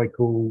 second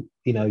cycle,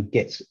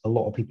 gets a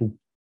lot of people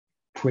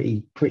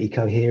pretty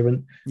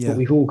coherent. But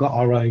we've all got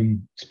our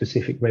own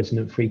specific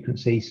resonant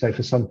frequency. So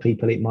for some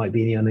people, it might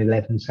be an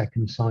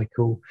 11-second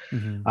cycle.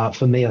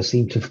 For me, I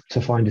seem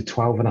to find a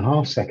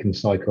 12.5-second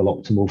cycle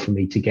optimal for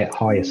me to get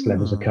highest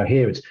levels of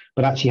coherence.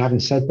 But actually, having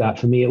said that,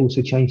 for me, it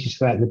also changes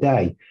throughout the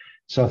day.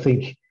 So I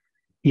think,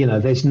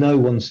 there's no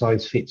one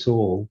size fits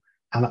all.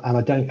 And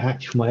I don't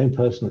actually, from my own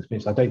personal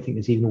experience, I don't think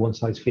there's even a one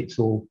size fits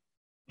all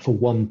for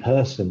one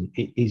person.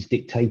 It is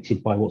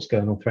dictated by what's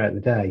going on throughout the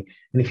day.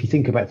 And if you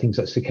think about things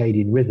like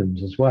circadian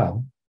rhythms as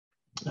well,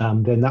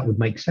 then that would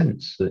make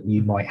sense that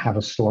you might have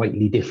a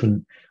slightly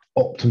different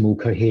optimal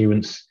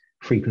coherence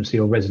frequency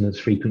or resonance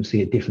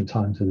frequency at different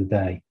times of the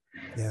day.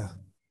 Yeah.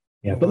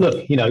 But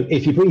look,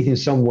 if you're breathing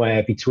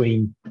somewhere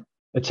between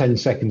a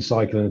 10-second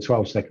cycle and a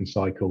 12-second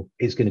cycle,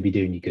 it's going to be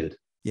doing you good.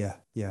 Yeah.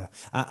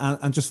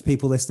 And just for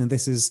people listening,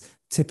 this is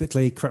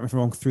typically, correct me if I'm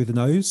wrong, through the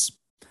nose.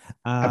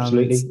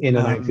 Absolutely, in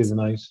and out through the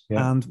nose.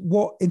 Yeah. And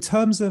what, in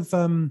terms of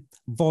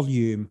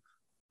volume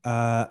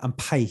and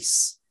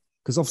pace,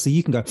 because obviously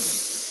you can go.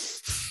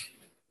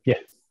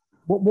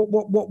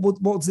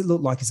 What does it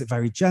look like? Is it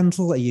very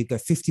gentle? Are you go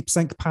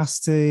 50%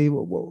 capacity?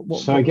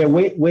 So again,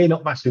 we're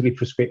not massively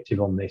prescriptive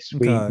on this.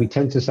 Okay. We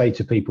tend to say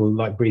to people,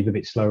 like, breathe a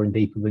bit slower and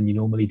deeper than you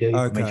normally do.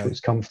 Okay. Make sure it's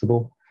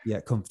comfortable. Yeah,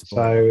 comfortable.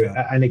 So,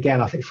 okay. And again,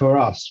 I think for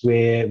us,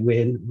 we're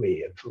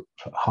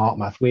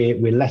HeartMath.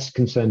 We're less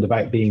concerned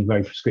about being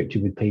very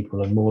prescriptive with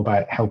people and more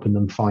about helping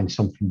them find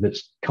something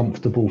that's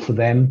comfortable for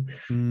them,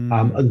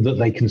 and that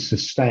they can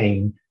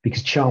sustain.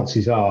 Because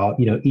chances are,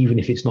 even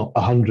if it's not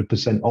 100%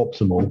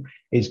 optimal,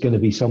 it's going to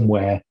be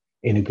somewhere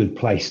in a good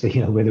place. That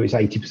whether it's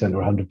 80%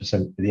 or 100%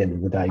 at the end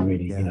of the day,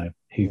 really,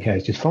 who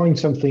cares? Just find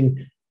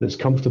something that's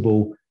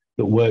comfortable,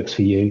 that works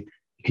for you.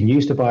 You can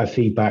use the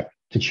biofeedback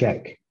to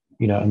check,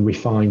 and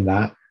refine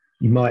that.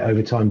 You might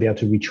over time be able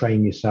to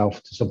retrain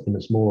yourself to something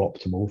that's more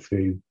optimal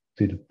through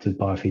the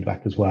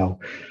biofeedback as well.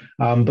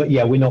 But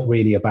yeah, we're not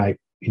really about,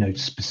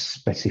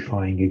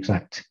 specifying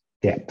exact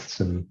depths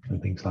and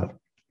things like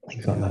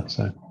that.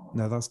 So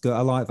no, that's good.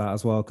 I like that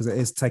as well, because it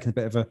is taking a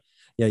bit of a,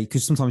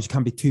 because sometimes you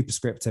can be too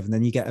prescriptive and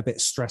then you get a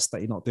bit stressed that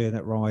you're not doing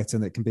it right,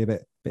 and it can be a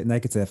bit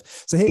negative.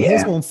 So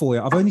here's one for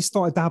you. I've only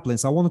started dabbling,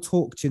 so I want to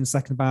talk to you in a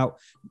second about,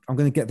 I'm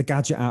going to get the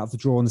gadget out of the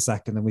drawer in a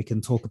second, and we can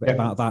talk a bit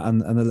about that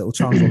and a little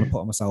challenge I want to put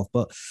on myself.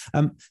 But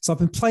so I've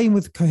been playing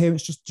with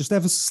Coherence just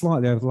ever so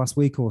slightly over the last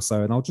week or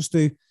so, and I'll just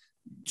do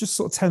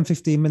sort of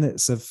 10-15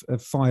 minutes of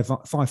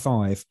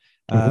 5-5.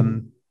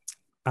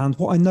 And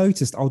what I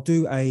noticed, I'll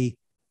do a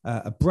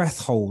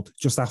breath hold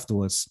just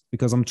afterwards,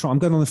 because I'm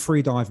going on a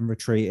free diving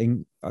retreat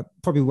in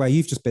probably where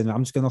you've just been.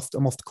 I'm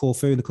off to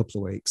Corfu in a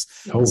couple of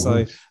weeks.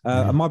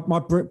 My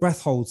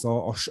breath holds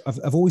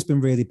have always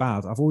been really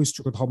bad. I've always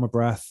struggled to hold my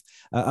breath,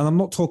 and I'm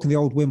not talking the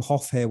old Wim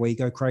Hof here where you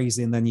go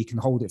crazy and then you can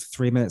hold it for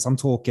 3 minutes. I'm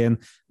talking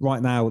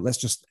right now, let's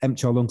just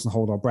empty our lungs and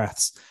hold our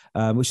breaths,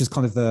 which is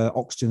kind of the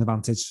oxygen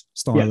advantage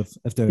style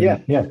of doing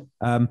it.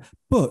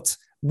 But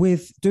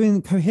with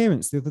doing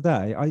Coherence the other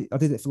day, I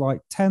did it for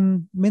like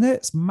 10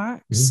 minutes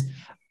max.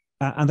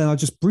 And then I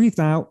just breathed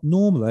out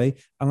normally,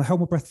 and I held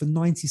my breath for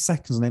 90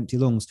 seconds on empty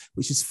lungs,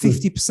 which is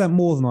 50%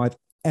 more than I'd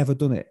ever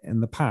done it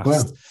in the past.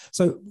 Wow.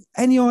 So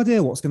any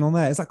idea what's going on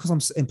there? Is that because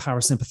I'm in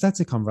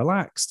parasympathetic, I'm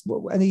relaxed?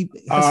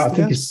 I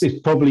think it's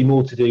probably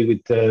more to do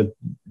with the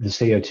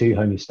CO2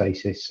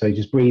 homeostasis. So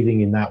just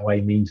breathing in that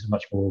way means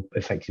much more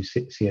effective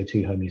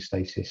CO2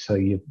 homeostasis. So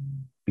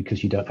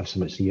because you don't have so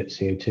much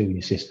CO2 in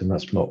your system,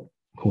 that's not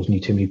causing you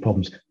too many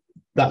problems.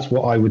 That's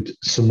what I would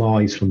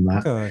surmise from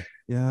that. Okay.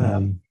 Yeah.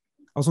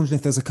 I was wondering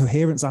if there's a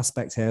coherence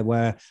aspect here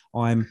where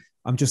I'm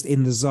just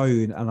in the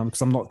zone, and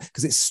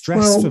because it's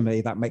stress for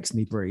me that makes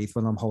me breathe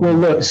when I'm holding.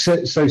 Well, look,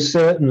 so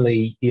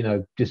certainly,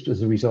 just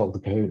as a result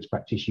of the coherence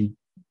practice,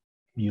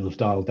 you'll have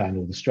dialed down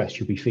all the stress.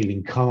 You'll be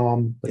feeling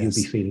calm, but you'll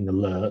be feeling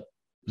alert.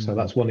 So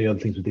that's one of the other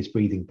things with this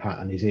breathing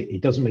pattern is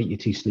it doesn't make you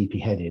too sleepy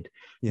headed.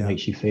 It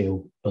makes you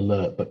feel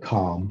alert but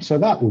calm. So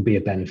that will be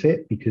a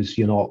benefit, because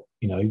you're not,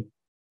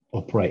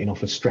 operating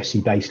off a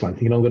stressy baseline,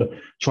 thinking I'm going to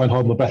try and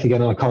hold my breath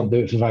again and I can't do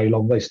it for very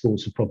long. Those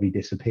thoughts have probably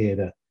disappeared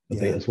a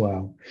bit as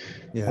well.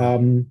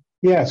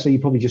 So you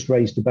probably just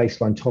raised the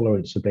baseline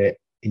tolerance a bit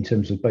in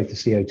terms of both the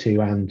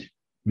CO2 and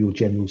your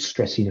general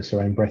stressiness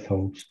around breath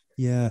holds.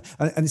 Yeah,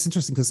 and it's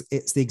interesting because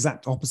it's the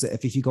exact opposite.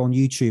 If you go on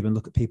YouTube and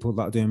look at people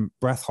that are doing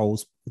breath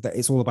holds, that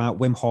it's all about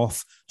Wim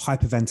Hof,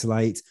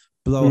 hyperventilate,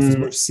 blow off as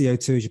much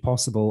CO2 as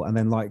possible, and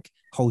then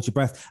hold your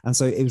breath. And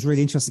so it was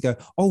really interesting to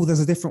go, there's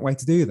a different way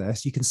to do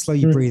this. You can slow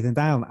your breathing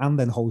down and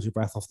then hold your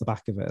breath off the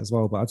back of it as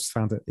well. But I just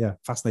found it,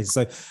 fascinating.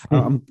 So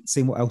I'm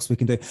seeing what else we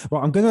can do.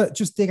 Right, I'm going to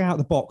just dig out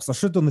the box. I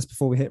should have done this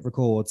before we hit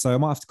record, so I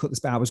might have to cut this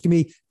bit out. Just give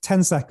me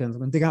 10 seconds. I'm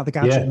going to dig out the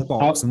gadget in the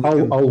box.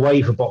 I'll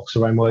wave a box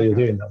around while you're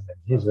doing that.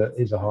 Here's a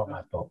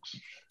HeartMath box.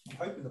 I'm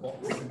hoping the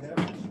box is in there.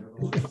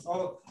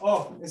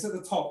 It's at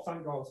the top,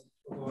 thank God.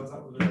 Otherwise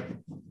that would have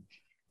been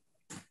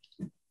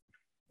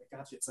the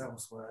gadget's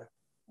elsewhere.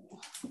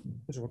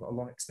 I've got a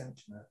long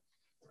extension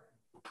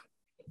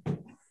there.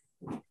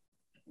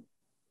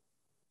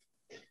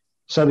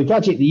 So the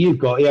gadget that you've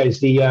got, is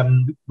the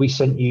we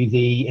sent you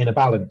the Inner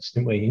Balance,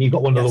 didn't we? And you've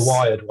got one of the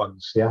wired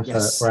ones,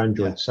 for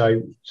Android.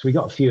 So we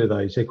got a few of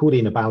those. They're called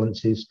Inner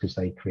Balances because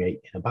they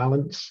create inner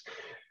balance.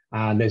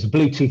 And there's a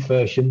Bluetooth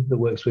version that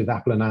works with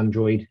Apple and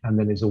Android, and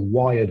then there's a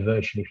wired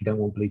version if you don't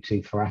want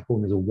Bluetooth for Apple,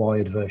 and there's a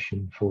wired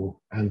version for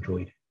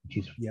Android, which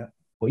is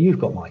what you've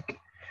got, Mike.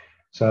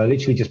 So it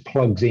literally just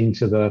plugs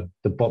into the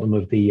bottom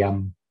of the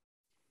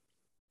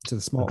to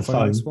the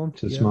smartphone.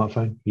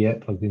 Smartphone,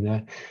 plugged in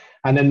there.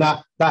 And then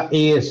that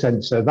ear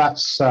sensor,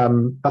 that's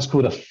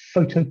called a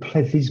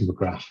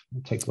photoplethysmograph.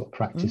 It takes a lot of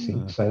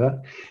practicing to say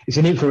that. It's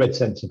an infrared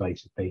sensor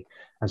basically.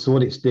 And so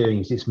what it's doing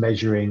is it's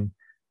measuring.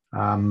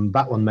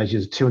 That one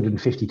measures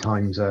 250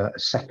 times a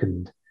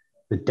second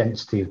the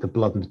density of the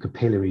blood and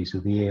capillaries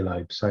of the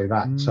earlobe. So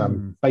that's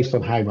based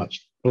on how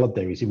much blood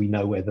there is, we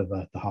know whether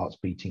the heart's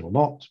beating or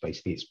not. So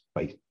basically, it's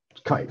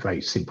kind of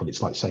very simple.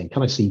 It's like saying,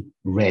 can I see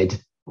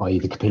red, i.e.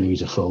 the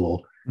capillaries are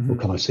full, or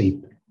can I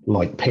see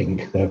light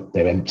pink,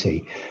 they're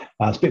empty?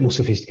 It's a bit more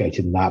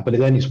sophisticated than that, but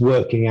then it's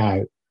working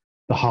out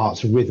the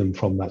heart's rhythm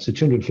from that. So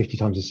 250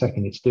 times a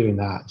second, it's doing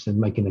that. So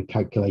making a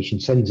calculation,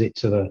 sends it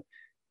to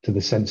to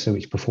the sensor,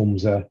 which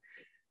performs a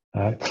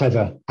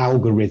clever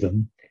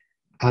algorithm,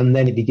 and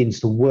then it begins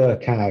to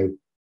work out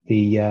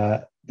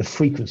the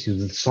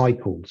frequencies of the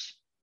cycles,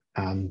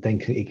 and then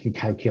it can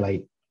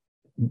calculate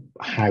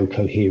how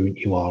coherent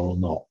you are or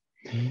not.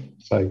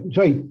 So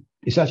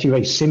it's actually a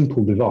very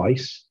simple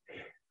device,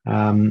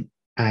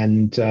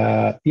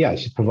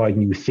 it's just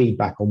providing you with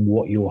feedback on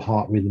what your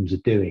heart rhythms are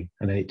doing,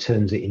 and then it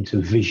turns it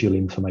into visual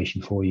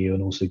information for you,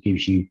 and also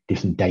gives you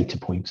different data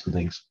points and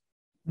things.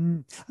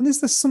 And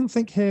is there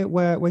something here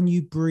where when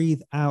you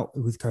breathe out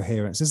with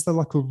coherence, is there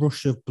like a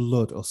rush of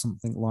blood or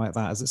something like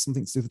that? Is it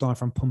something to do with the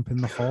diaphragm pumping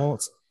the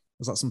heart?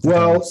 Is that something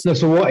else? No,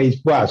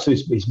 so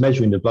it's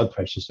measuring the blood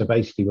pressure. So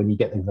basically when you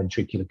get the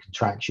ventricular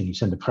contraction, you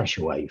send a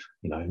pressure wave,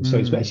 so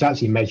it's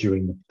actually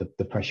measuring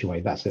the pressure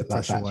wave. That's it.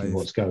 That's actually wave.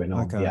 What's going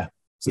on. Okay. Yeah.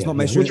 So it's not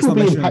measuring, which will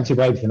be impacted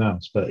by everything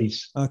else, but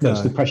it's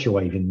the pressure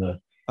wave in the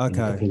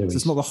capillaries. So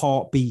it's not the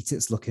heartbeat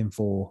it's looking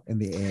for in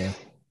the ear.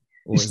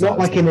 It's not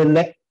like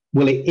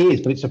well, it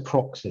is, but it's a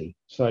proxy.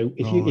 So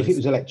if it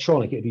was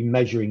electronic, it'd be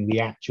measuring the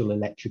actual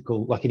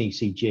electrical, like an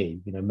ECG,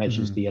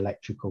 measures the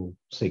electrical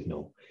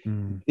signal.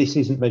 This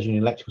isn't measuring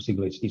an electrical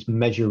signal, it's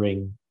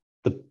measuring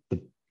the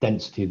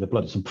density of the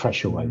blood. It's a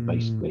pressure wave,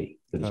 basically,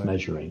 that it's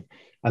measuring.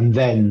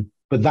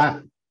 But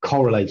that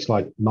correlates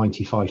like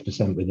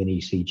 95% with an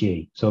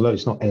ECG. So although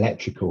it's not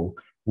electrical,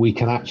 we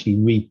can actually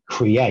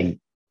recreate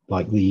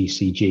like the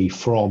ECG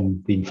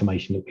from the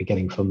information that we're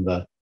getting from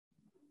the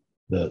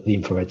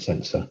infrared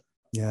sensor.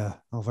 Yeah.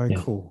 Oh, very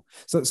cool.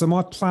 So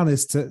my plan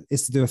is to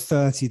do a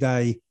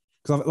 30-day,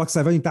 because like I said,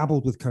 I've only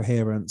dabbled with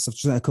coherence. I've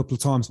just done it a couple of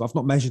times, but I've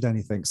not measured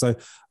anything. So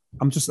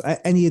I'm just,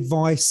 any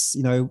advice,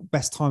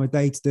 best time of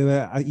day to do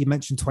it? You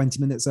mentioned 20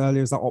 minutes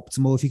earlier. Is that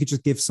optimal? If you could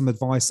just give some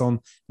advice on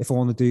if I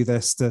want to do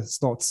this to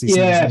start to see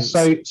some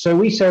results. So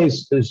we say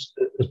as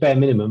bare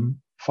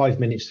minimum, 5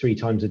 minutes 3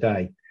 times a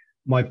day.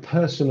 My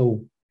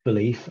personal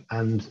belief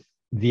and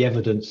the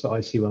evidence that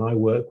I see when I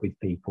work with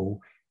people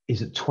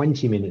is that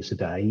 20 minutes a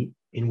day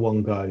in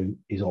one go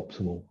is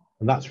optimal.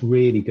 And that's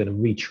really going to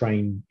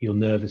retrain your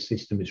nervous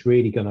system. It's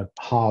really going to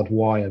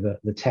hardwire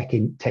the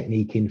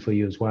technique in for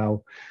you as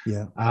well.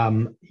 Yeah.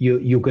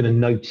 You're going to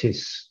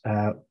notice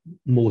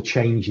more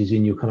changes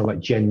in your kind of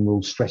like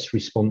general stress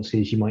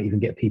responses. You might even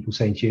get people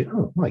saying to you,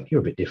 "Oh, Mike,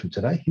 you're a bit different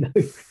today.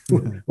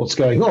 What's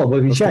going on?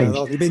 What have you changed?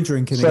 You've been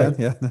drinking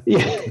again."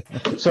 Yeah.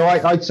 So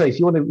I'd say if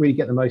you want to really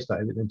get the most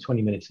out of it, then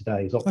 20 minutes a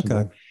day is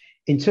optimal. Okay.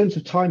 In terms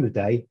of time of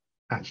day,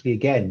 actually,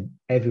 again,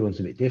 everyone's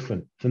a bit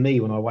different. For me,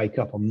 when I wake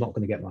up, I'm not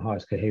going to get my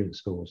highest coherence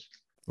scores.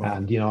 Right.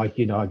 And, I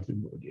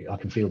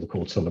can feel the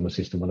cortisol in my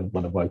system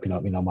when I've woken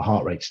up. My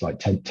heart rate's like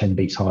 10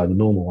 beats higher than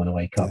normal when I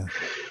wake up.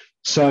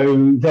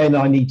 So then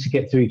I need to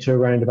get through to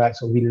around about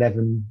sort of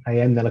 11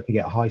 a.m. Then I can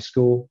get a high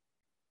score.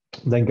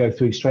 Then go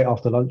through straight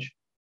after lunch.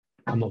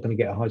 I'm not going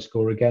to get a high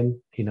score again,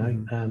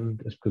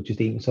 just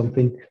eating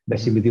something,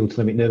 messing with the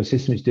autonomic nervous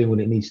system. It's doing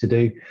what it needs to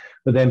do.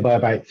 But then by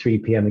about 3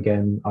 p.m.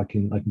 again, I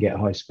can get a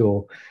high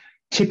score.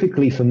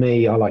 Typically for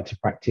me, I like to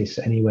practice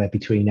anywhere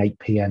between 8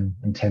 p.m.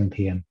 and 10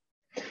 p.m.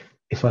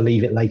 If I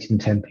leave it later than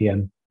 10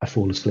 p.m., I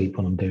fall asleep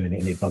when I'm doing it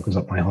and it buggers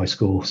up my high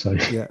score. So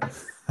if you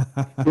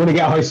want to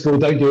get a high score,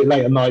 don't do it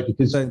late at night,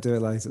 because don't do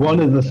it late. One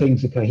of the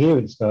things that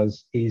coherence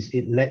does is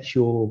it lets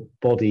your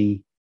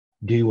body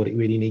do what it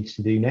really needs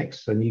to do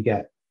next. And you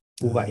get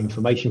all that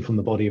information from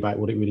the body about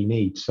what it really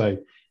needs. So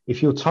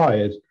if you're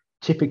tired,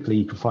 typically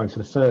you can find for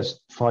the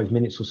first 5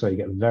 minutes or so, you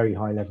get a very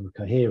high level of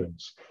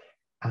coherence.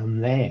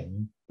 And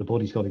then the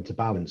body's got into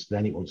balance,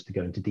 then it wants to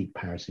go into deep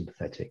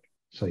parasympathetic.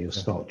 So you'll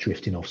start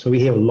drifting off. So we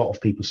hear a lot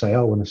of people say,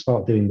 "Oh, when I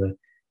start doing the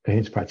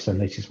coherence practice, I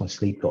noticed my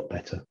sleep got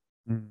better."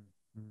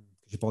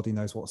 Your body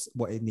knows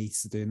what it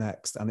needs to do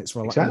next, and it's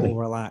more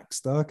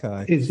relaxed.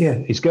 Okay.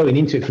 It's going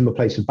into it from a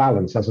place of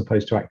balance as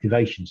opposed to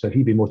activation. So if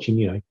you've been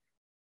watching,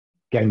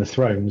 Game of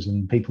Thrones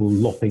and people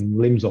lopping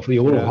limbs off,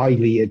 you're all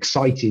highly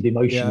excited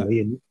emotionally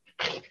and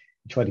you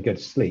try to go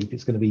to sleep,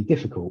 it's going to be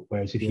difficult.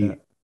 Whereas if you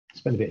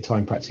spend a bit of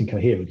time practicing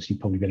coherence, you're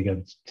probably going to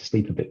go to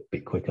sleep a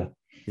bit quicker.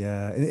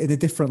 Yeah, in a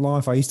different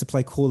life, I used to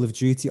play Call of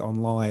Duty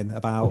online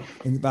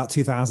in about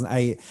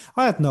 2008.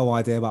 I had no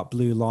idea about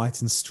blue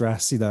light and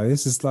stress.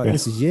 This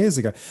is years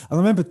ago. And I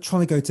remember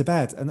trying to go to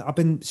bed, and I've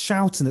been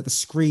shouting at the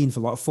screen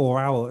for like 4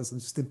 hours, and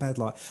just in bed,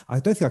 like,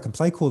 I don't think I can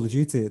play Call of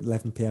Duty at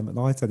 11 p.m. at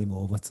night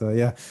anymore. But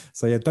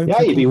don't.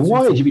 You'd be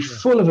wired. You'd be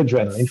full of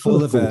adrenaline,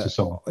 full of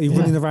cortisol. You're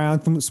running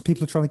around.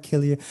 People are trying to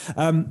kill you.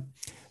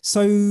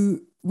 So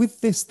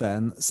with this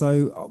then,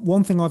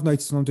 one thing I've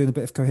noticed when I'm doing a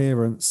bit of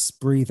coherence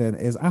breathing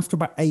is after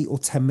about 8 or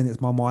 10 minutes,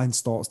 my mind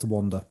starts to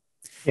wander.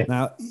 Yeah.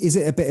 Now, is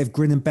it a bit of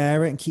grin and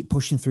bear it and keep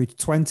pushing through to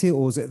 20,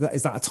 or is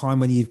that a time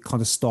when you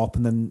kind of stop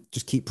and then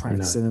just keep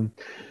practicing?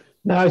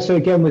 No. So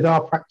again, with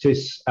our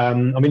practice,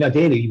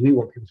 ideally we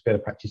want people to be able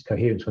to practice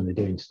coherence when they're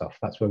doing stuff.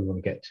 That's where we want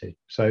to get to.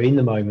 So in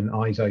the moment,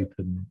 eyes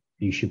open,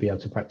 you should be able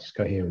to practice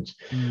coherence.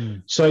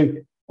 So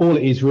all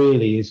it is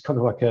really is kind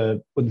of like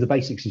the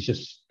basics is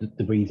just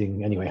the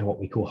breathing anyway, what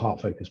we call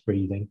heart focused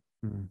breathing,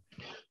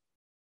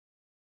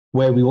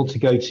 where we want to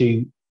go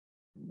to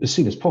as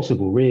soon as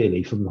possible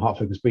really from the heart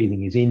focused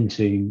breathing is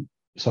into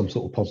some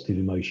sort of positive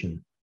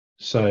emotion.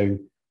 So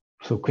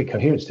for quick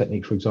coherence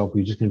technique, for example,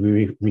 you're just going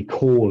to be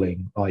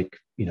recalling, like,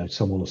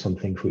 someone or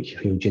something for which you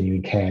feel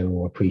genuine care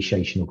or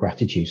appreciation or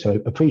gratitude. So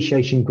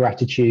appreciation,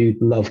 gratitude,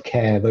 love,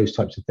 care, those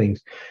types of things.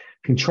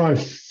 If you can try and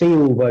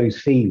feel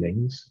those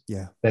feelings,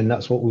 then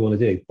that's what we want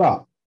to do.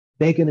 But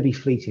they're going to be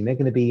fleeting. They're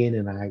going to be in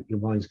and out. Your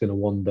mind's going to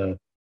wander.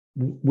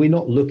 We're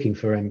not looking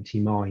for empty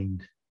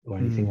mind or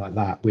anything like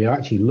that. We are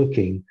actually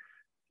looking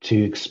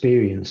to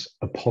experience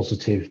a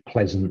positive,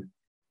 pleasant,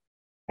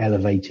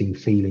 elevating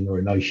feeling or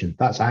emotion.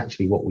 That's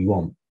actually what we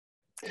want.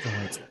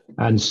 Right.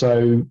 And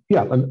so,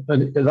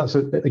 and that's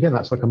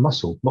that's like a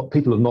muscle.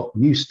 People are not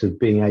used to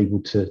being able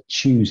to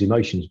choose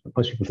emotions, but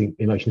most people think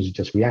emotions are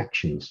just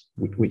reactions,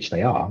 which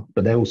they are,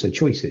 but they're also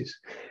choices.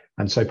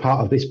 And so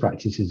part of this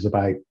practice is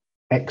about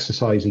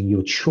exercising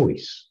your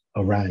choice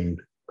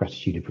around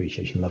gratitude,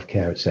 appreciation, love,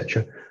 care,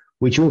 etc.,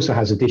 which also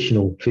has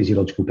additional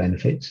physiological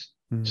benefits.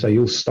 So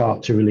you'll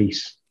start to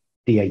release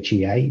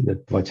DHEA,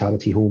 the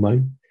vitality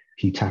hormone,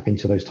 if you tap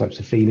into those types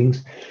of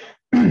feelings.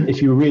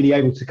 If you're really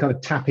able to kind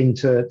of tap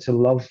into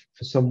love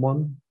for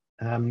someone,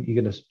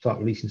 you're going to start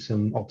releasing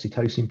some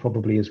oxytocin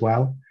probably as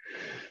well.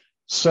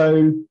 So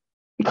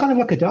you're kind of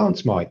like a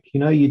dance, Mike.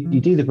 You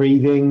do the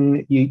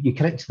breathing, you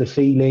connect to the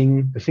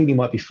feeling. The feeling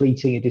might be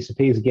fleeting, it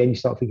disappears again. You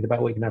start thinking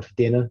about what you can have for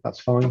dinner. That's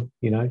fine.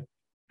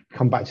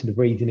 Come back to the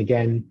breathing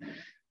again,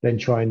 then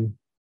try and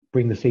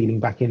bring the feeling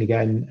back in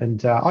again.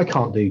 And I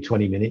can't do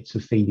 20 minutes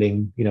of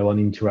feeling,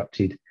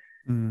 uninterrupted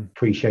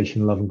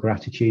appreciation, love, and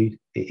gratitude.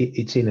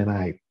 It's in and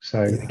out.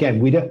 So again,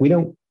 we don't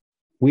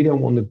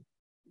want to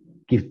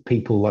give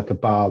people like a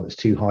bar that's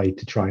too high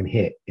to try and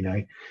hit.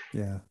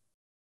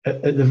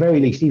 At the very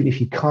least, even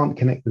if you can't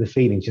connect with the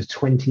feelings, just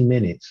 20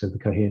 minutes of the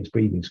coherence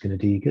breathing is going to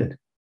do you good.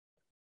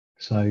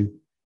 So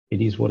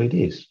it is what it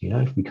is.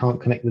 If we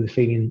can't connect with the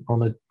feeling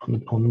on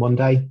one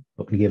day,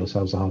 we're going to give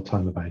ourselves a hard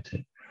time about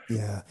it.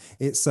 Yeah,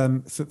 it's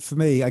for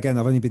me, again,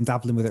 I've only been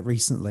dabbling with it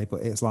recently,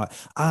 but it's like,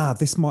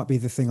 this might be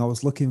the thing I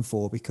was looking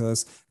for,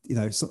 because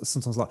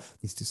sometimes like, I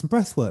need to do some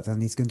breath work, then I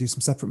need to go and do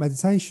some separate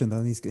meditation,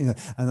 then I need to,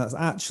 and that's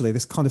actually,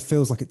 this kind of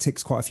feels like it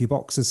ticks quite a few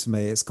boxes for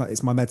me.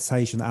 It's my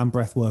meditation and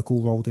breath work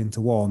all rolled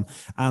into one,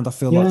 and I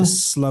feel like the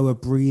slower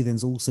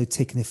breathing's also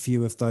ticking a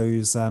few of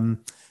those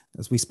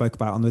as we spoke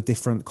about on a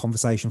different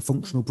conversation,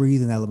 functional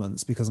breathing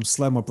elements, because I'm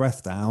slowing my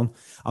breath down.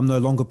 I'm no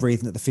longer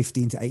breathing at the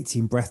 15 to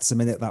 18 breaths a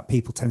minute that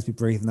people tend to be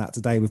breathing at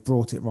today. We've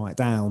brought it right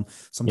down.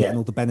 So I'm getting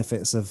all the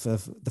benefits of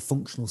the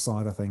functional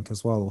side, I think,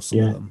 as well, or some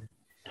of them.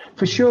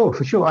 For sure.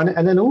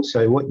 And then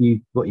also what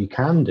you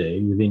can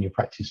do within your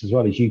practice as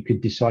well is you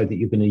could decide that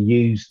you're going to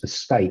use the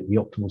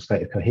optimal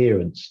state of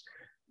coherence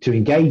to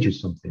engage with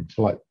something.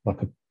 So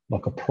like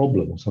a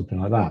problem or something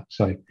like that.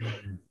 So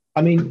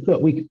I mean,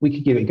 look, we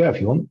could give it a go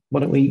if you want. Why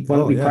don't we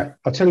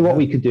I'll tell you what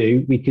we could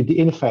do. We could,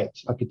 in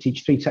effect, I could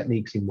teach 3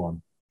 techniques in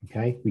one.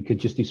 Okay. We could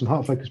just do some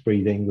heart focused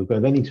breathing. We'll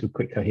go then into a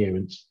quick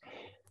coherence.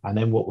 And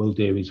then what we'll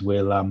do is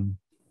we'll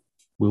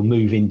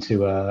move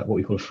into what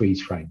we call a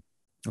freeze frame.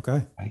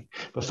 Okay.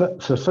 But for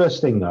the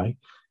first thing though,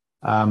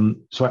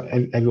 so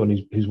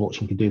everyone who's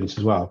watching can do this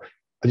as well.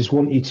 I just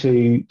want you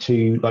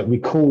to like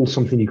recall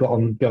something you've got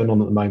going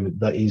on at the moment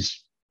that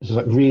is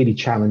like really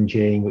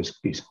challenging.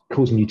 It's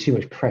causing you too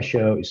much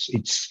pressure.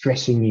 It's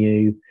stressing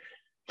you,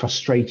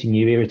 frustrating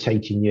you,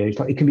 irritating you. It's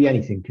like, it can be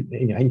anything,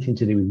 anything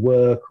to do with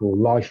work or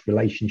life,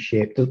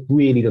 relationship. It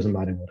really doesn't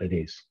matter what it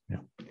is.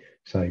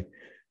 So it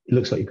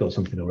looks like you've got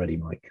something already,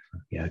 Mike.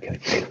 Yeah,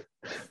 okay.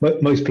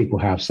 But most people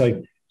have.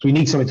 So we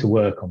need something to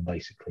work on,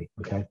 basically.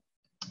 Okay.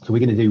 So we're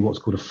going to do what's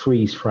called a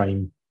freeze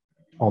frame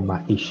on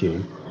that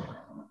issue.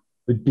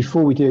 But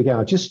before we do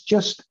again,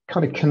 just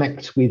kind of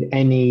connect with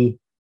any.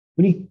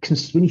 When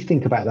you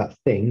think about that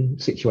thing,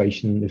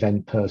 situation,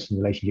 event, person,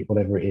 relationship,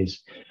 whatever it is,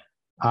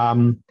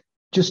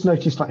 just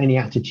notice like any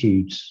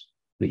attitudes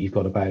that you've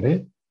got about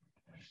it,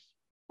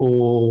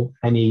 or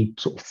any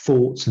sort of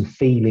thoughts and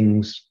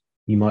feelings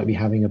you might be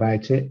having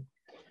about it,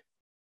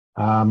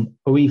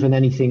 or even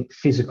anything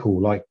physical,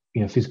 like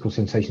physical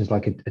sensations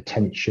like a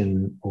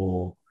tension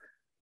or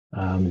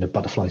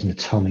butterflies in the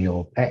tummy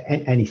or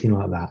anything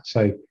like that.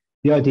 So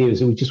the idea is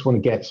that we just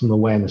want to get some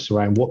awareness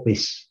around what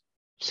this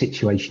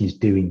situation is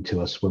doing to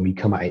us when we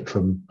come at it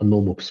from a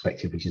normal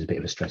perspective, which is a bit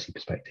of a stressy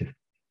perspective.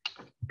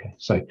 Okay,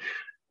 so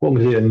what I'm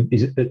going to do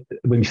is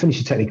when we finish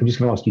the technique, I'm just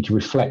going to ask you to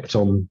reflect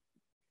on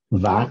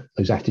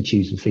those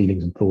attitudes and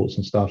feelings and thoughts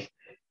and stuff,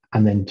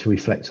 and then to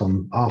reflect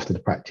on, after the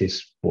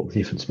practice, what the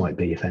difference might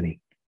be, if any.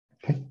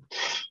 Okay,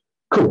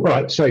 cool. All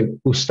right, so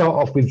we'll start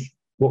off with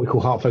what we call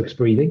heart focused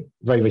breathing.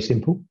 Very, very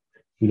simple.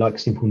 We like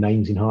simple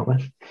names in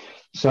HeartMath.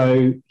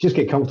 So just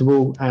get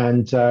comfortable,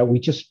 and we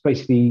just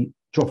basically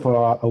drop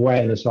our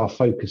awareness, our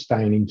focus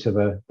down into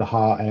the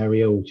heart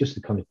area, or just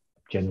the kind of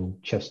general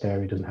chest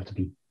area. It doesn't have to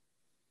be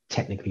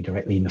technically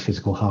directly in the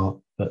physical heart,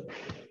 but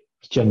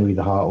it's generally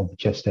the heart or the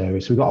chest area.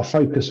 So we've got our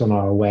focus on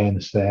our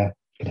awareness there.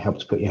 It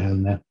helps put your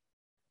hand there.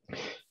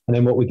 And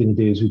then what we're going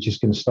to do is we're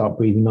just going to start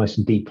breathing nice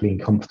and deeply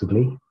and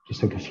comfortably. Just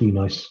take a few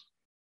nice,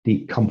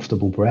 deep,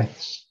 comfortable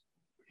breaths.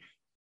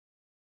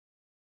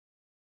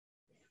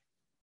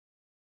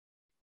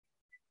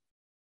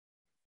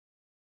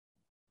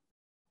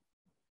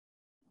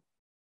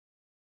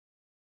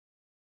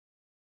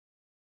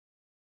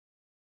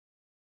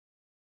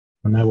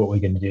 And now what we're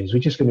going to do is we're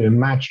just going to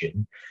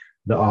imagine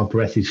that our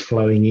breath is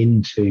flowing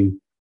into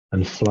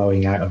and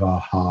flowing out of our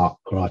heart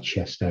or our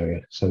chest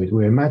area. So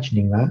we're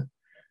imagining that.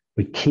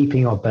 We're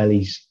keeping our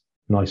bellies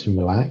nice and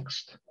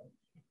relaxed.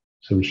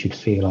 So we should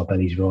feel our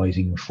bellies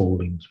rising and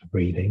falling as we're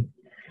breathing.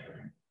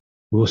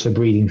 We're also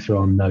breathing through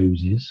our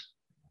noses.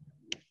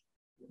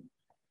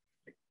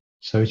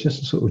 So it's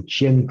just a sort of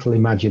gentle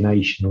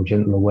imagination or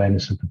gentle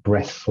awareness of the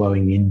breath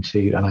flowing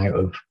into and out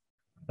of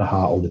the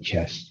heart or the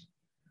chest.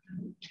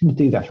 Just going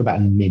to do that for about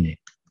a minute.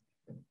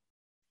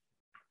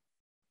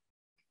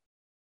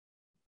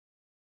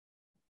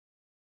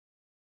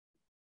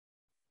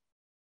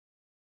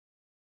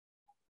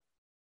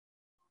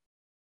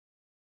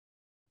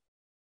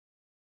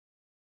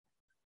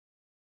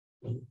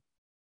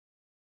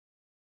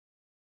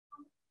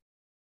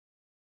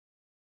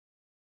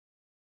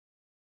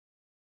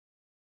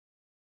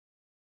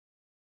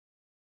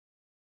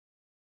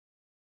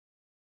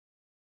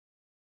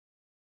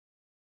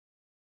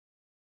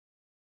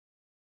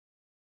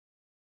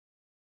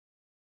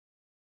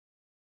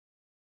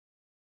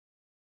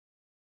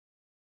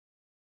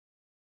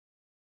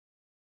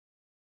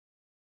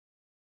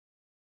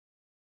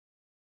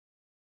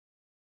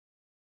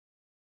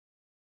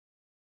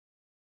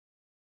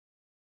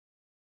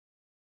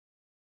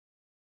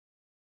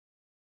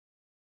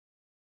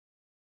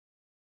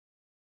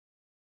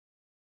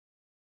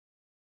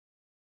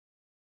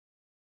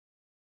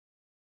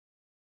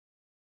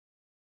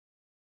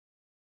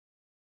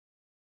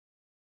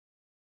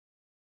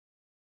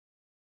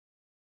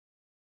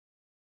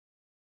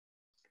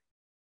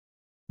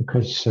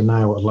 Okay, so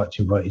now what I'd like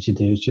to invite you to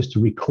do is just to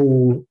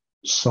recall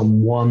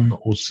someone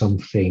or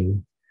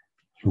something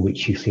for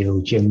which you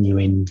feel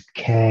genuine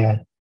care,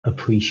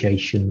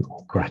 appreciation,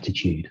 or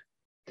gratitude.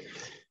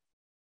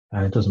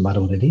 And it doesn't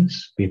matter what it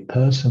is, be a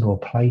person or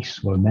a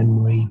place or a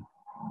memory,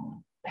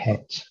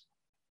 pet,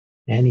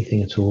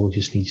 anything at all,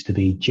 just needs to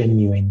be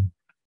genuine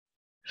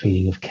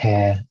feeling of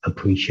care,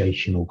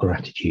 appreciation, or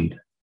gratitude.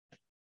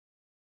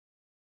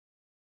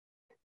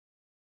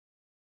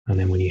 And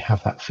then when you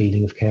have that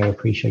feeling of care,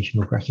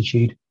 appreciation, or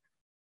gratitude,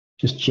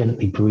 just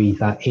gently breathe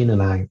that in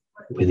and out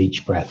with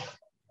each breath,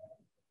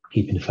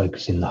 keeping the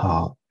focus in the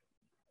heart.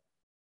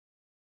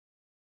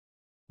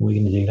 We're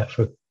going to do that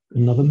for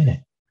another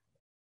minute.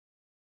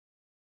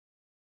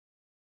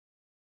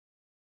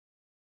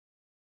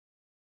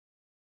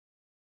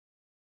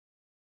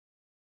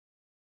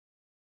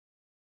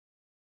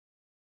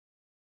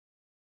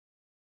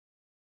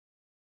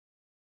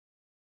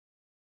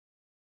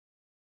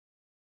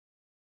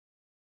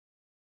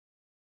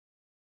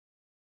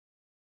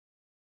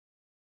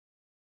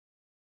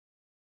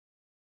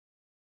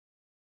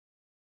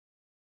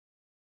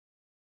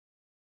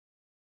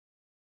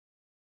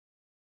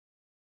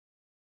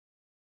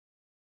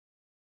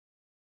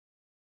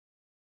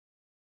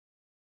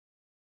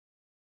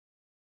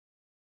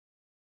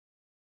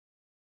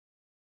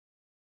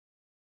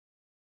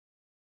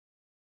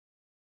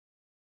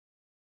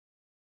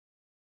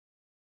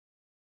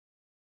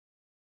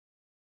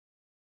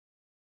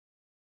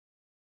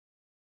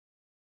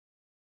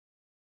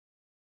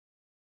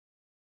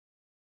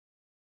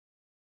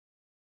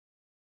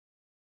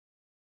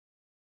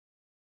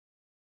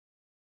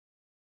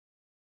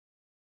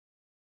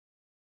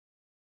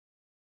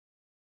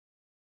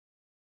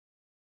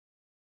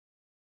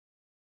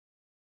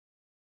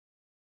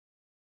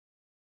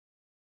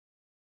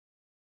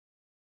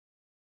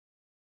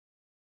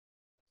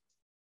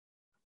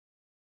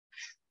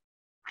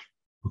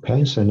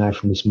 Okay, so now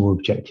from this more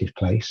objective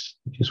place,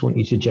 I just want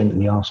you to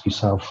gently ask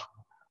yourself,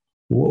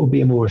 what would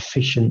be a more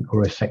efficient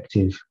or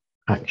effective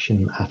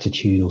action,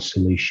 attitude, or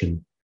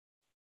solution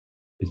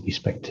with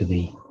respect to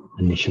the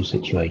initial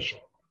situation?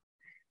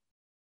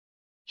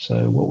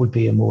 So what would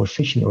be a more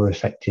efficient or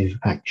effective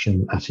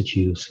action,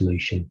 attitude, or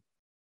solution?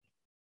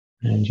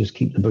 And just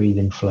keep the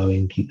breathing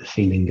flowing, keep the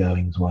feeling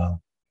going as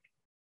well.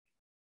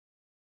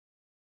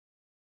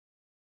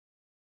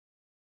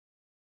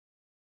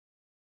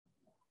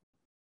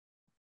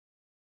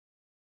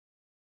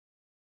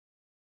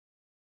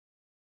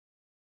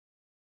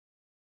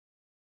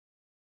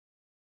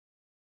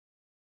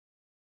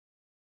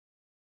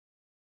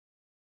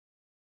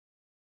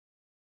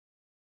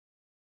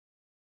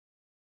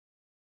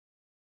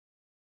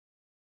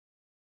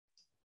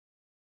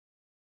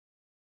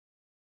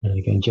 And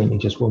again, gently,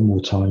 just one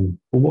more time.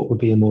 Well, what would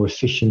be a more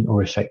efficient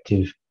or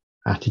effective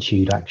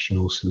attitude, action,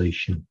 or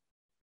solution?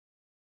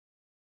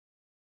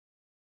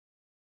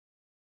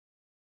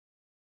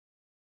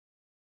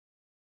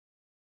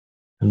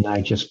 And now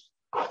just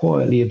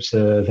quietly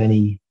observe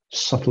any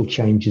subtle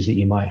changes that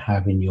you might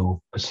have in your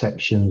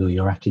perceptions or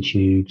your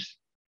attitudes,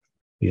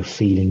 your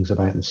feelings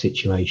about the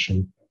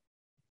situation.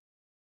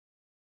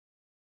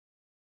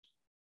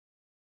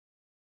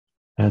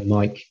 And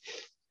like,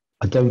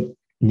 I don't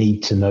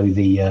need to know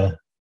the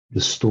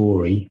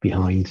story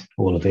behind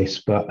all of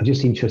this, but I'm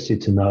just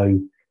interested to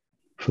know,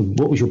 from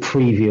what was your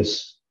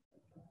previous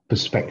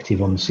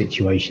perspective on the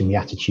situation, the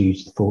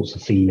attitudes, the thoughts, the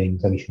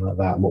feelings, anything like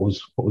that? What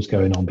was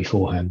going on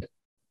beforehand?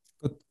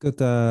 Good.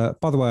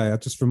 By the way, I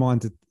just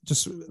reminded,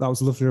 that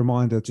was a lovely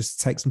reminder, just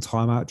to take some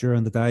time out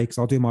during the day, because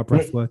I'll do my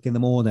breath work in the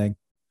morning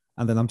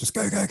and then I'm just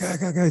go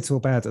to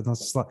bed. And I was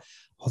just like,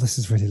 oh, this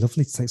is really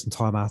lovely to take some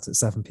time out at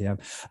 7 p.m.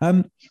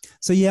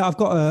 So yeah, I've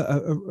got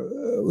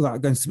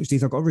without going into too much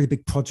detail, I've got a really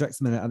big project at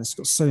the minute and it's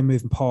got so many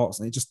moving parts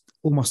and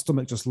all my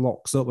stomach just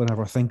locks up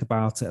whenever I think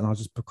about it and I'll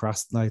just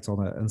procrastinate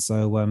on it. And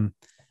so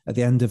at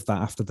the end of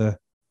that, after the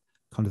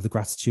kind of the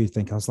gratitude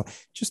thing, I was like,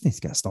 just need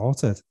to get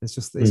started. It's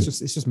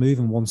just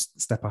moving one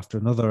step after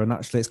another. And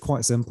actually it's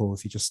quite simple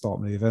if you just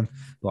start moving.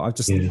 But I've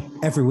just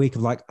every week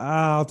I'm like,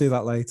 I'll do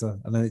that later.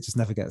 And then it just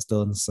never gets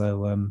done.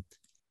 So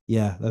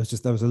there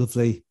was a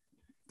lovely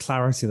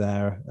clarity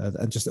there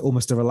and just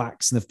almost a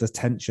relaxing of the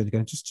tension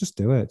going, just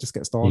do it, just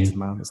get started,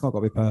 man. It's not got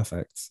to be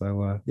perfect.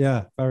 So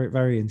very,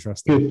 very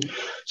interesting. Good.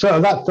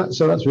 So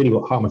that's really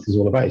what HeartMath is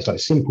all about. It's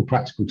like simple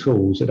practical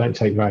tools that don't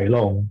take very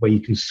long, where you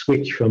can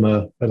switch from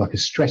a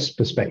stress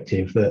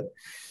perspective that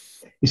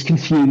is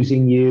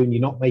confusing you and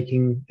you're not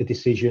making a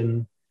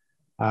decision.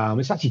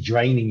 It's actually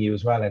draining you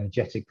as well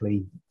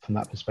energetically from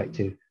that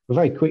perspective. But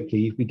very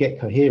quickly, if we get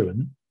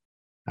coherent,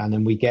 and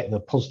then we get the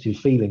positive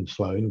feelings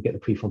flowing, we get the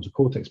prefrontal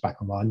cortex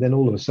back online, then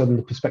all of a sudden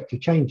the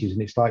perspective changes.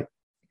 And it's like,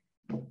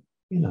 I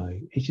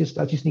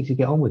just need to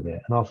get on with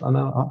it. And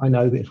I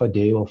know that if I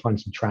do, I'll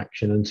find some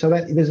traction. And so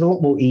there's a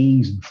lot more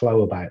ease and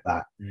flow about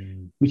that,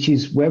 which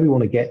is where we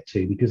want to get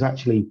to, because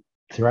actually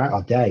throughout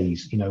our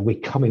days,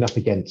 we're coming up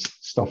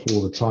against stuff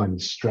all the time.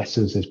 There's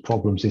stressors, there's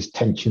problems, there's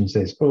tensions,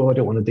 there's, I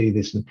don't want to do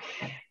this.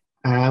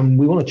 And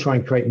we want to try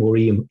and create more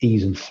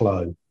ease and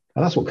flow.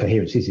 And that's what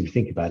coherence is, if you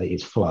think about it,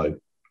 it's flow.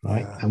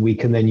 Right. Yeah. And we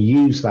can then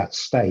use that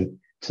state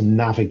to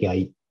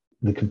navigate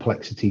the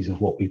complexities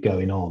of what we're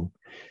going on.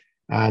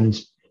 And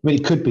I mean,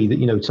 it could be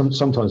that,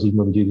 sometimes even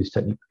when we do this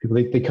technique, people,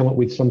 they come up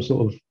with some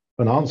sort of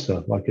an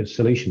answer, like a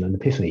solution, an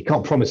epiphany.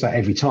 Can't promise that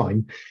every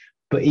time.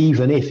 But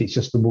even if it's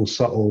just the more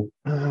subtle,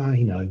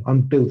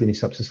 I'm building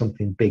this up to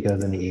something bigger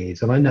than it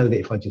is. And I know that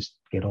if I just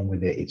get on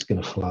with it, it's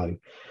going to flow.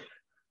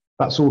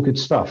 That's all good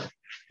stuff.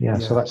 Yeah.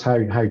 So that's how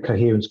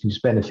coherence can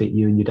just benefit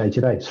you in your day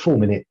to day. It's a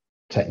 4-minute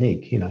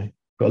technique,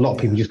 But a lot of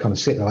people just kind of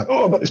sit there like,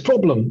 oh, I've got this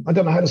problem, I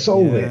don't know how to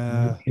solve it.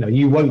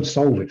 You won't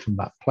solve it from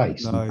that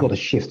place. No. You've got to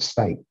shift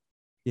state.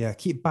 Yeah,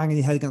 keep banging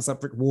your head against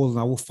that brick wall and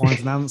I will find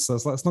an answer.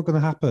 It's like, it's not going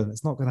to happen.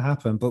 It's not going to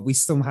happen. But we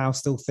somehow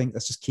still think,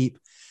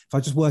 if I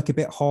just work a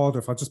bit harder,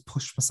 if I just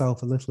push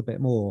myself a little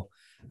bit more.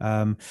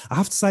 I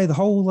have to say the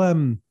whole,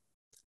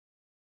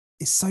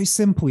 it's so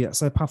simple yet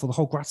so powerful, the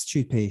whole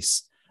gratitude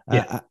piece.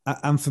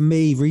 And for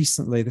me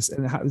recently,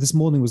 this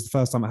morning was the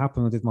first time it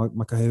happened. I did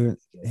my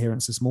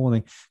coherence this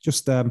morning.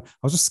 I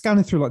was just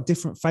scanning through like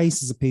different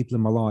faces of people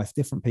in my life,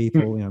 different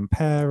people, my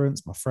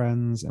parents, my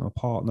friends, my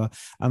partner,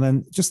 and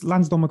then just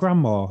landed on my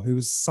grandma, who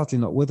was sadly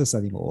not with us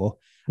anymore.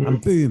 And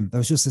boom, there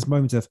was just this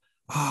moment of,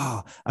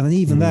 and then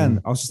even then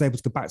I was just able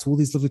to go back to all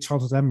these lovely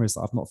childhood memories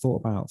that I've not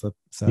thought about for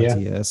 30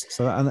 years.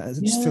 So, and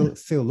it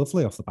just feel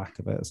lovely off the back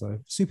of it. So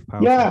super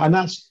powerful. Yeah. And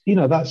that's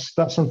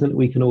something that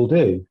we can all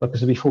do. Like I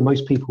said before,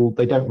 most people,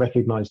 they don't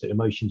recognize that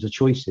emotions are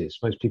choices.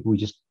 Most people, we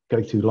just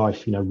go through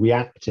life,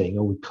 reacting,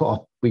 or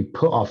we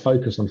put our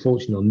focus,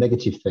 unfortunately, on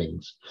negative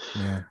things.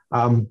 Yeah.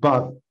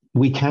 But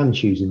we can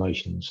choose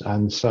emotions.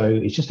 And so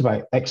it's just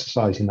about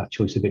exercising that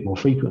choice a bit more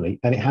frequently.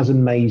 And it has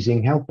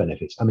amazing health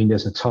benefits. I mean,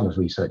 there's a ton of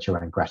research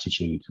around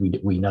gratitude.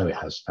 We know it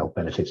has health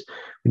benefits.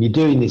 When you're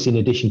doing this in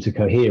addition to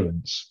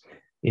coherence,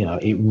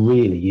 it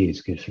really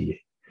is good for you.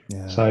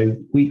 Yeah. So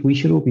we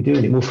should all be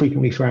doing it more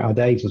frequently throughout our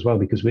days as well,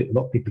 because a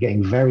lot of people are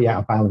getting very out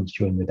of balance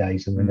during the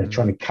days, and then they're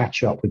trying to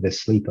catch up with their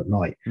sleep at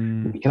night.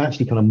 We can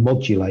actually kind of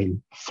modulate,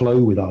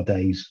 flow with our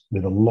days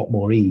with a lot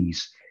more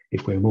ease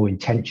if we're more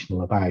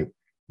intentional about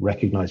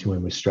recognizing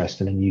when we're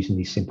stressed and then using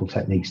these simple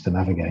techniques to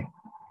navigate.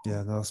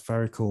 Yeah, that's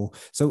very cool.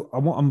 So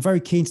I'm very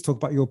keen to talk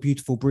about your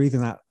beautiful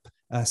breathing app,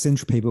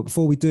 Syntropy. But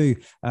before we do,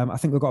 I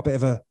think we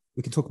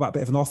can talk about a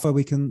bit of an offer.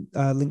 We can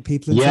link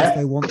people into if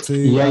they want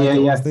to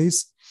one of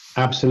these.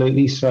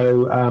 Absolutely.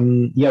 So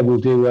we'll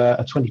do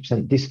a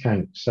 20%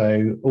 discount.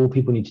 So all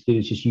people need to do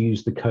is just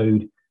use the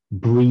code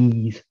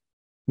breath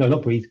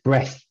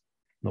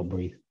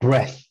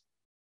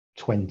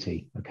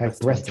 20. Okay,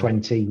 breath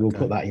 20. We'll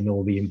put that in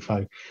all the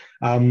info.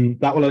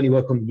 That will only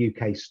work on the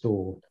UK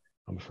store,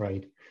 I'm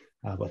afraid.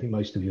 But I think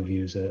most of your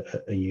viewers are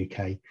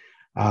UK.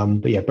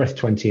 But yeah, breath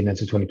 20, and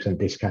there's a 20%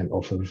 discount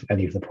off of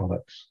any of the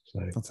products. So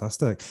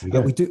fantastic.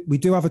 We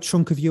do have a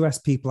chunk of US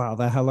people out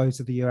there. Hello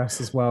to the US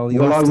as well.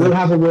 I will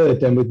have a word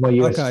then with my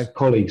US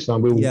colleagues,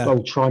 and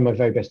I'll try my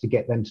very best to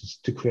get them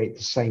to create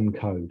the same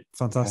code.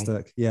 Fantastic.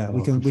 Okay? Yeah,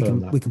 we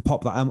can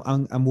pop that,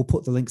 and we'll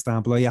put the links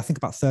down below. Yeah, I think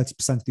about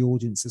 30% of the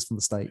audience is from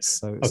the States.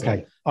 So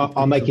okay,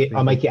 I'll make it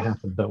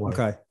happen. Don't worry.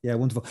 Okay, yeah,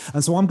 wonderful.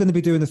 And so I'm going to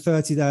be doing a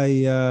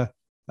 30-day.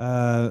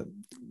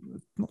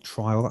 not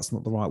trial, that's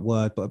not the right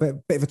word, but a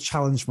bit of a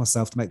challenge for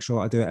myself to make sure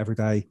I do it every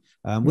day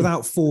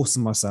without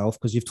forcing myself,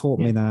 because you've taught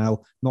me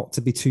now not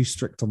to be too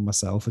strict on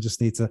myself. I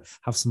just need to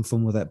have some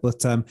fun with it.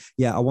 But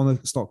I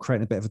want to start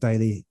creating a bit of a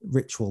daily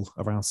ritual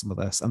around some of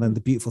this. And then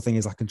the beautiful thing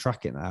is I can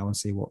track it now and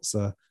see what's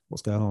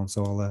going on.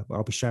 So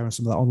I'll be sharing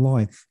some of that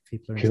online if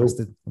people are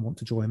interested and want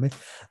to join me.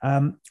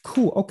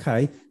 Cool.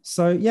 Okay.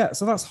 So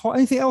that's hot.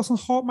 Anything else on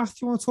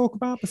HeartMath you want to talk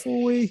about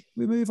before we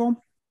move on?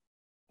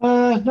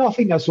 No, I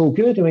think that's all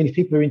good. I mean, if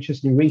people are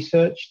interested in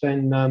research,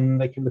 then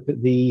they can look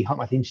at the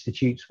HeartMath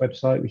Institute's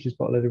website, which has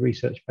got a load of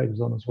research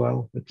papers on as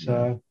well.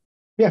 But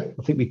I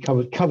think we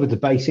covered the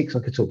basics. I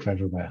could talk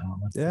forever about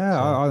HeartMath. Yeah,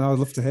 I'd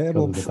love to hear.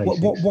 Well,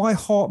 why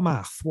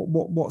HeartMath?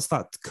 What's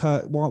that?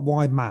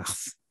 Why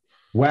math?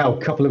 Well,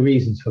 a couple of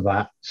reasons for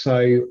that.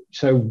 So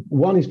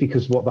one is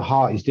because what the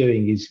heart is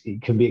doing is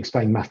it can be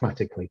explained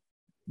mathematically.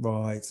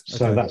 Right. Okay.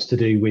 So that's to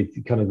do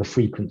with kind of the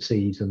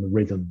frequencies and the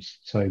rhythms.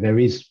 So there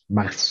is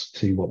maths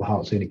to what the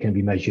heart's doing. It can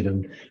be measured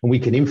and we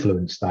can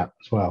influence that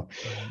as well.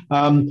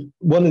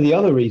 One of the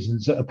other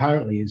reasons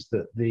apparently is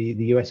that the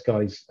US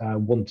guys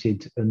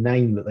wanted a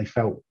name that they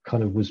felt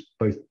kind of was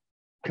both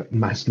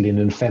masculine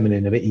and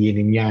feminine, a bit yin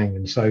and yang.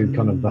 And so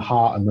kind of the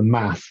heart and the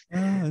math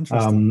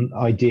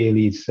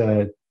ideally is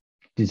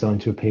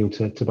designed to appeal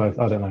to both.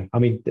 I don't know. I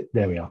mean,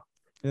 there we are.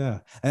 Yeah,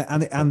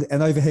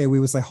 and over here we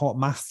would say hot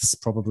maths,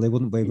 probably,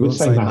 wouldn't we? We wouldn't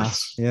say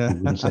maths. Yeah, we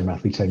wouldn't say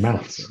math. We'd say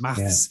maths.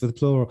 Maths for the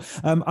plural.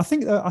 I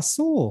think I'm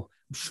sure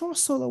I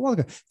saw that a while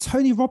ago.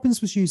 Tony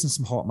Robbins was using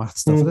some hot math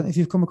stuff. I don't know if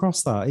you've come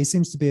across that. He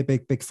seems to be a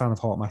big fan of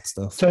hot math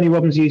stuff. Tony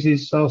Robbins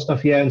uses our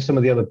stuff, and some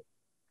of the other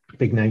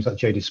big names like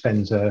Joe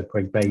Dispenza,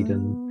 Greg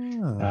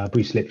Baden,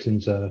 Bruce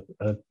Lipton's a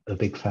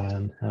big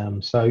fan.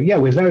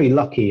 We're very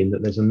lucky in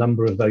that there's a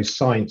number of those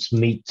science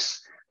meets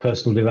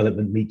personal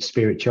development meets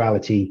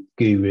spirituality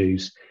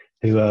gurus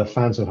who are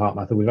fans of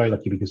HeartMath. And we're very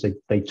lucky because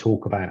they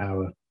talk about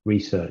our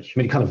research. I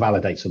mean, it kind of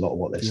validates a lot of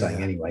what they're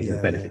saying anyway,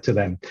 the benefit to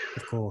them.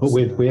 Of course,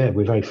 but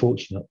we're very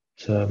fortunate.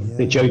 Joe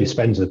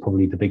Dispenza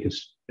probably the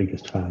biggest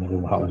fan of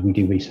all the HeartMath. We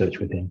do research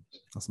with him.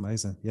 That's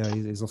amazing. Yeah,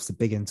 he's obviously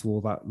big into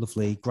all that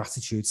lovely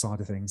gratitude side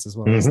of things as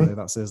well. So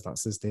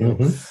that's his deal.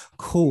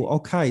 Cool.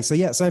 Okay. So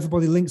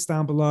everybody, links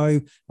down below.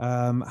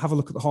 Have a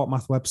look at the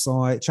HeartMath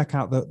website. Check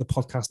out the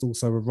podcast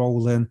also. We're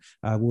rolling.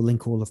 We'll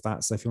link all of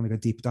that. So if you want to go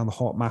deeper down the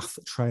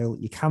HeartMath trail,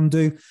 you can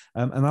do.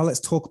 And now let's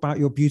talk about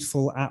your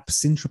beautiful app,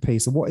 Syntropy.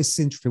 So what is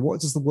Syntropy?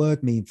 What does the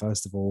word mean,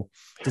 first of all?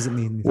 Does it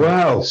mean anything?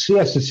 Well, so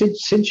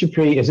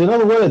Syntropy is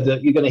another word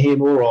that you're going to hear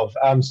more of.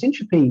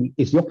 Syntropy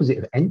is the opposite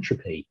of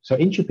entropy. So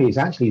entropy is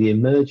actually the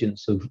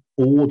emergence of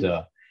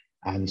order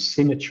and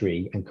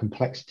symmetry and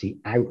complexity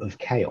out of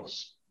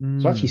chaos.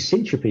 So actually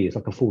syntropy is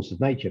like a force of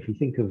nature. If you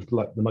think of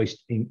like the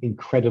most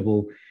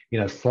incredible,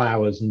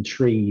 flowers and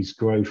trees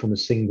grow from a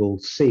single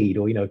seed,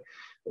 or,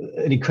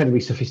 an incredibly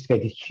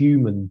sophisticated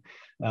human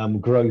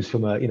grows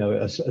from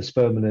a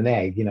sperm and an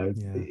egg,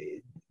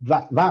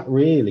 that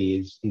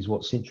really is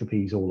what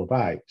syntropy is all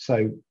about.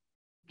 So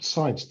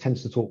science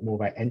tends to talk more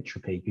about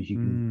entropy because you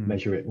can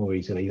measure it more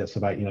easily. That's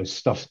about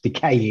stuff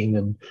decaying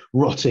and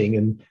rotting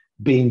and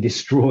being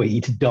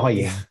destroyed,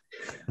 dying.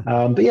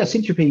 But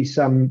syntropy is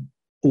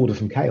order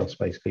from chaos,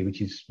 basically, which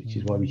is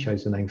why we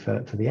chose the name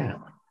for the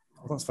app.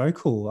 Well, that's very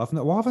cool.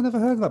 Why have I never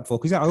heard of that before?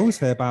 Because I always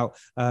hear about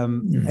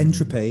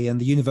entropy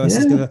and the universe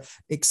is going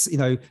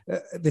to,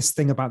 this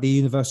thing about the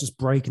universe just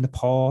breaking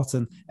apart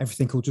and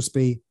everything will just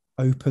be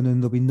open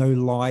and there'll be no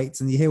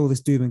light, and you hear all this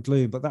doom and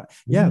gloom. But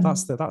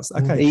that's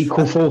okay.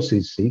 Equal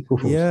forces.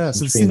 Yeah.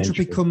 So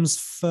syntropy comes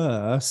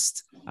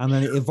first, and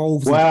then it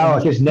evolves. Well,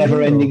 I guess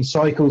never-ending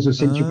cycles of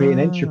syntropy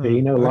and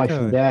entropy. Life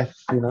and death.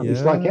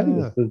 It's like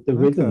everything. The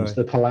rhythms,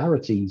 the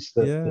polarities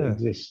that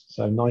exist.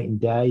 So night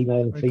and day,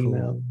 male and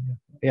female.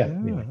 Cool.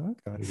 Anyway,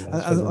 okay.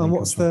 And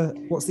what's the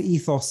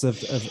ethos of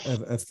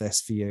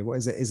this for you? What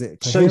is it? Is it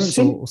coherence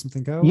or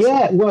something else?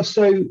 Yeah. Well,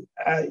 so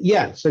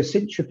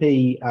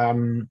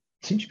Syntropy.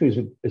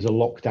 Syntropy is a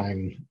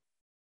lockdown,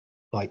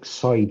 like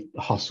side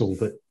hustle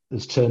that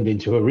has turned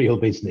into a real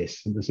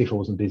business, as if I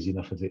wasn't busy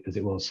enough as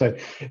it was. So,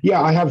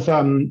 I have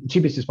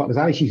two business partners.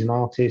 Ali, she's an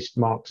artist.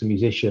 Mark's a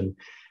musician.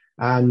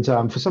 And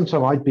for some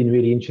time, I'd been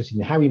really interested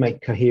in how we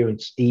make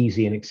coherence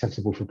easy and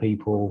accessible for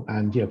people.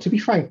 And, to be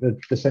frank, the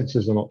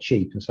sensors are not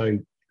cheap. And so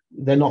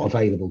they're not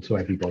available to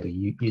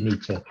everybody. You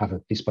need to have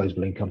a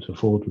disposable income to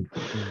afford them.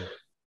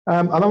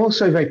 And I'm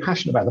also very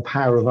passionate about the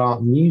power of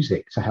art and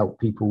music to help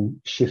people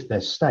shift their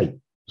state.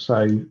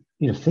 So,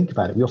 think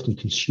about it. We often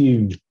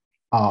consume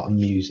art and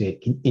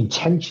music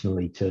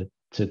intentionally to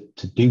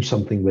do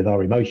something with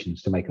our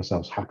emotions, to make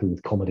ourselves happy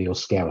with comedy or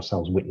scare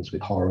ourselves witless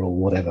with horror or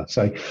whatever.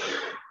 So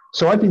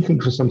I've been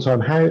thinking for some time,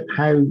 how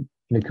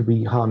could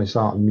we harness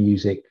art and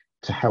music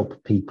to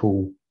help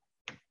people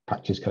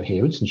practice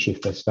coherence and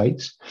shift their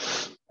states?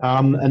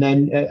 And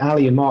then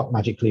Ali and Mark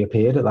magically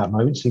appeared at that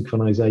moment,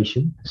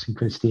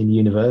 synchronicity in the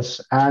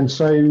universe. And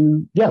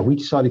so, we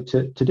decided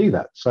to do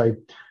that. So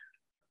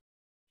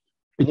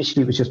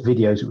Initially, it was just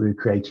videos that we were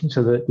creating.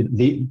 So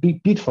the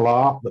beautiful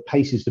art that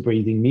paces the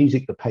breathing,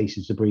 music that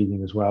paces the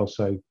breathing as well.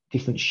 So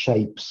different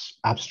shapes,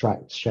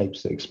 abstract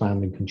shapes that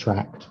expand and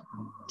contract.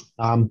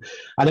 And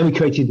then we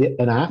created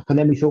an app, and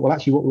then we thought, well,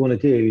 actually, what we want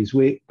to do is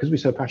because we're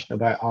so passionate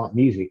about art and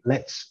music,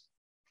 let's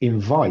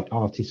invite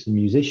artists and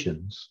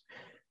musicians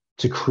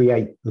to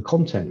create the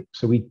content.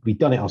 So we've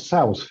done it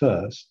ourselves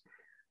first,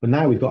 but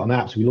now we've got an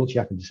app. So we launched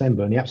the app in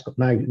December, and the app's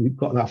we've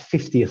got our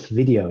 50th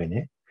video in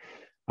it.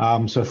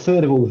 So a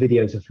third of all the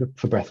videos are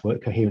for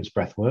Breathwork, Coherence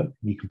Breathwork.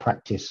 You can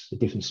practice at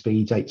different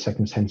speeds, 8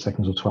 seconds, 10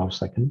 seconds, or 12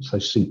 seconds. So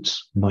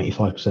suits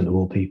 95% of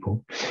all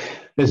people.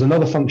 There's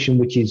another function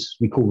which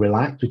we call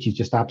Relax, which is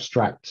just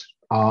abstract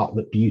art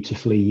that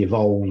beautifully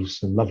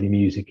evolves and lovely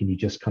music, and you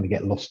just kind of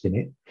get lost in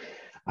it.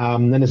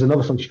 Then there's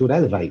another function called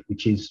Elevate,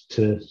 which is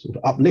to sort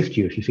of uplift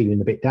you if you're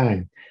feeling a bit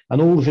down.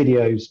 And all the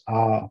videos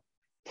are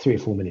 3 or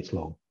 4 minutes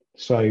long.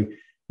 So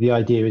the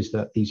idea is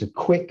that these are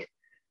quick.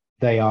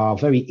 They are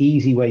very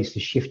easy ways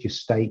to shift your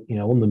state,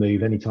 on the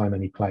move, anytime,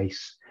 any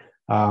place.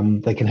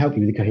 They can help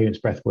you with the coherence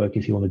breath work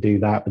if you want to do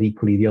that. But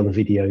equally, the other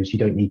videos, you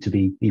don't need to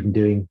be even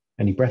doing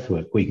any breath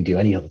work, or you can do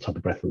any other type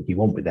of breath work you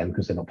want with them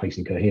because they're not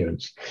placing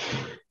coherence.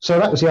 So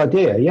that was the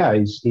idea,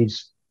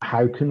 is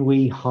how can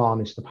we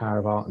harness the power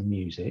of art and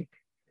music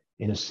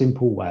in a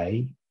simple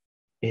way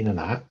in an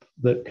app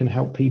that can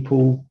help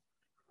people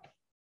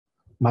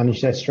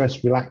manage their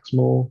stress, relax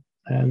more,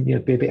 and be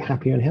a bit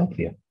happier and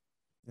healthier.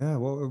 Yeah,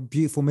 well, a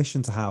beautiful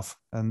mission to have,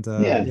 and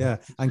and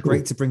cool.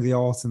 Great to bring the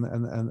art and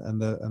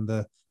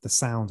the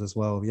sound as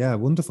well. Yeah,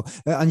 wonderful.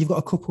 And you've got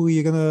a couple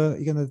you're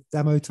gonna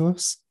demo to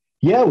us.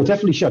 Yeah, we'll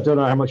definitely show. I don't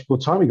know how much more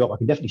time we got. But I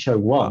can definitely show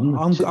one,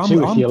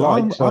 two if you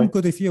like. I'm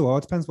good if you are.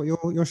 It depends what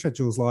your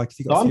schedule's like. If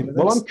you got a few minutes.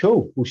 Well, I'm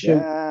cool. We'll show.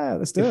 Yeah,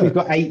 let's do it. If we've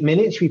got 8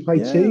 minutes, we play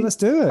two. Let's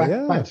do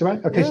it. Back to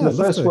back. Okay, so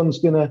the first one's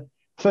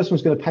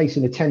gonna pace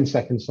in a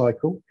 10-second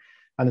cycle.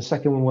 And the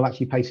second one will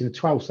actually pace in a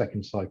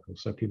 12-second cycle,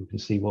 so people can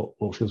see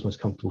what feels most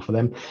comfortable for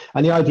them.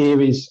 And the idea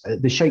is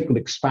the shape will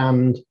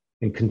expand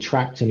and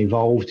contract and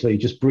evolve. So you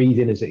just breathe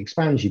in as it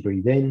expands, you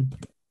breathe in.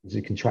 As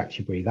it contracts,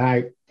 you breathe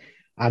out.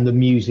 And the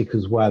music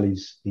as well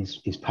is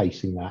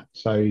pacing that.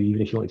 So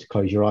even if you wanted to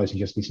close your eyes and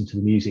just listen to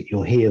the music,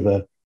 you'll hear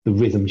the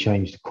rhythm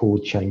change, the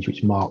chord change,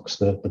 which marks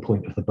the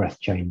point of the breath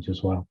change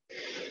as well.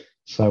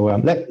 So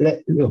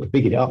we'll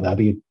big it up now. It'd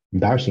be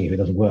embarrassing if it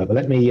doesn't work. But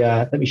let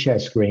me share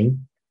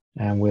screen.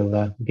 And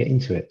we'll get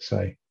into it.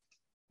 So,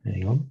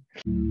 hang on.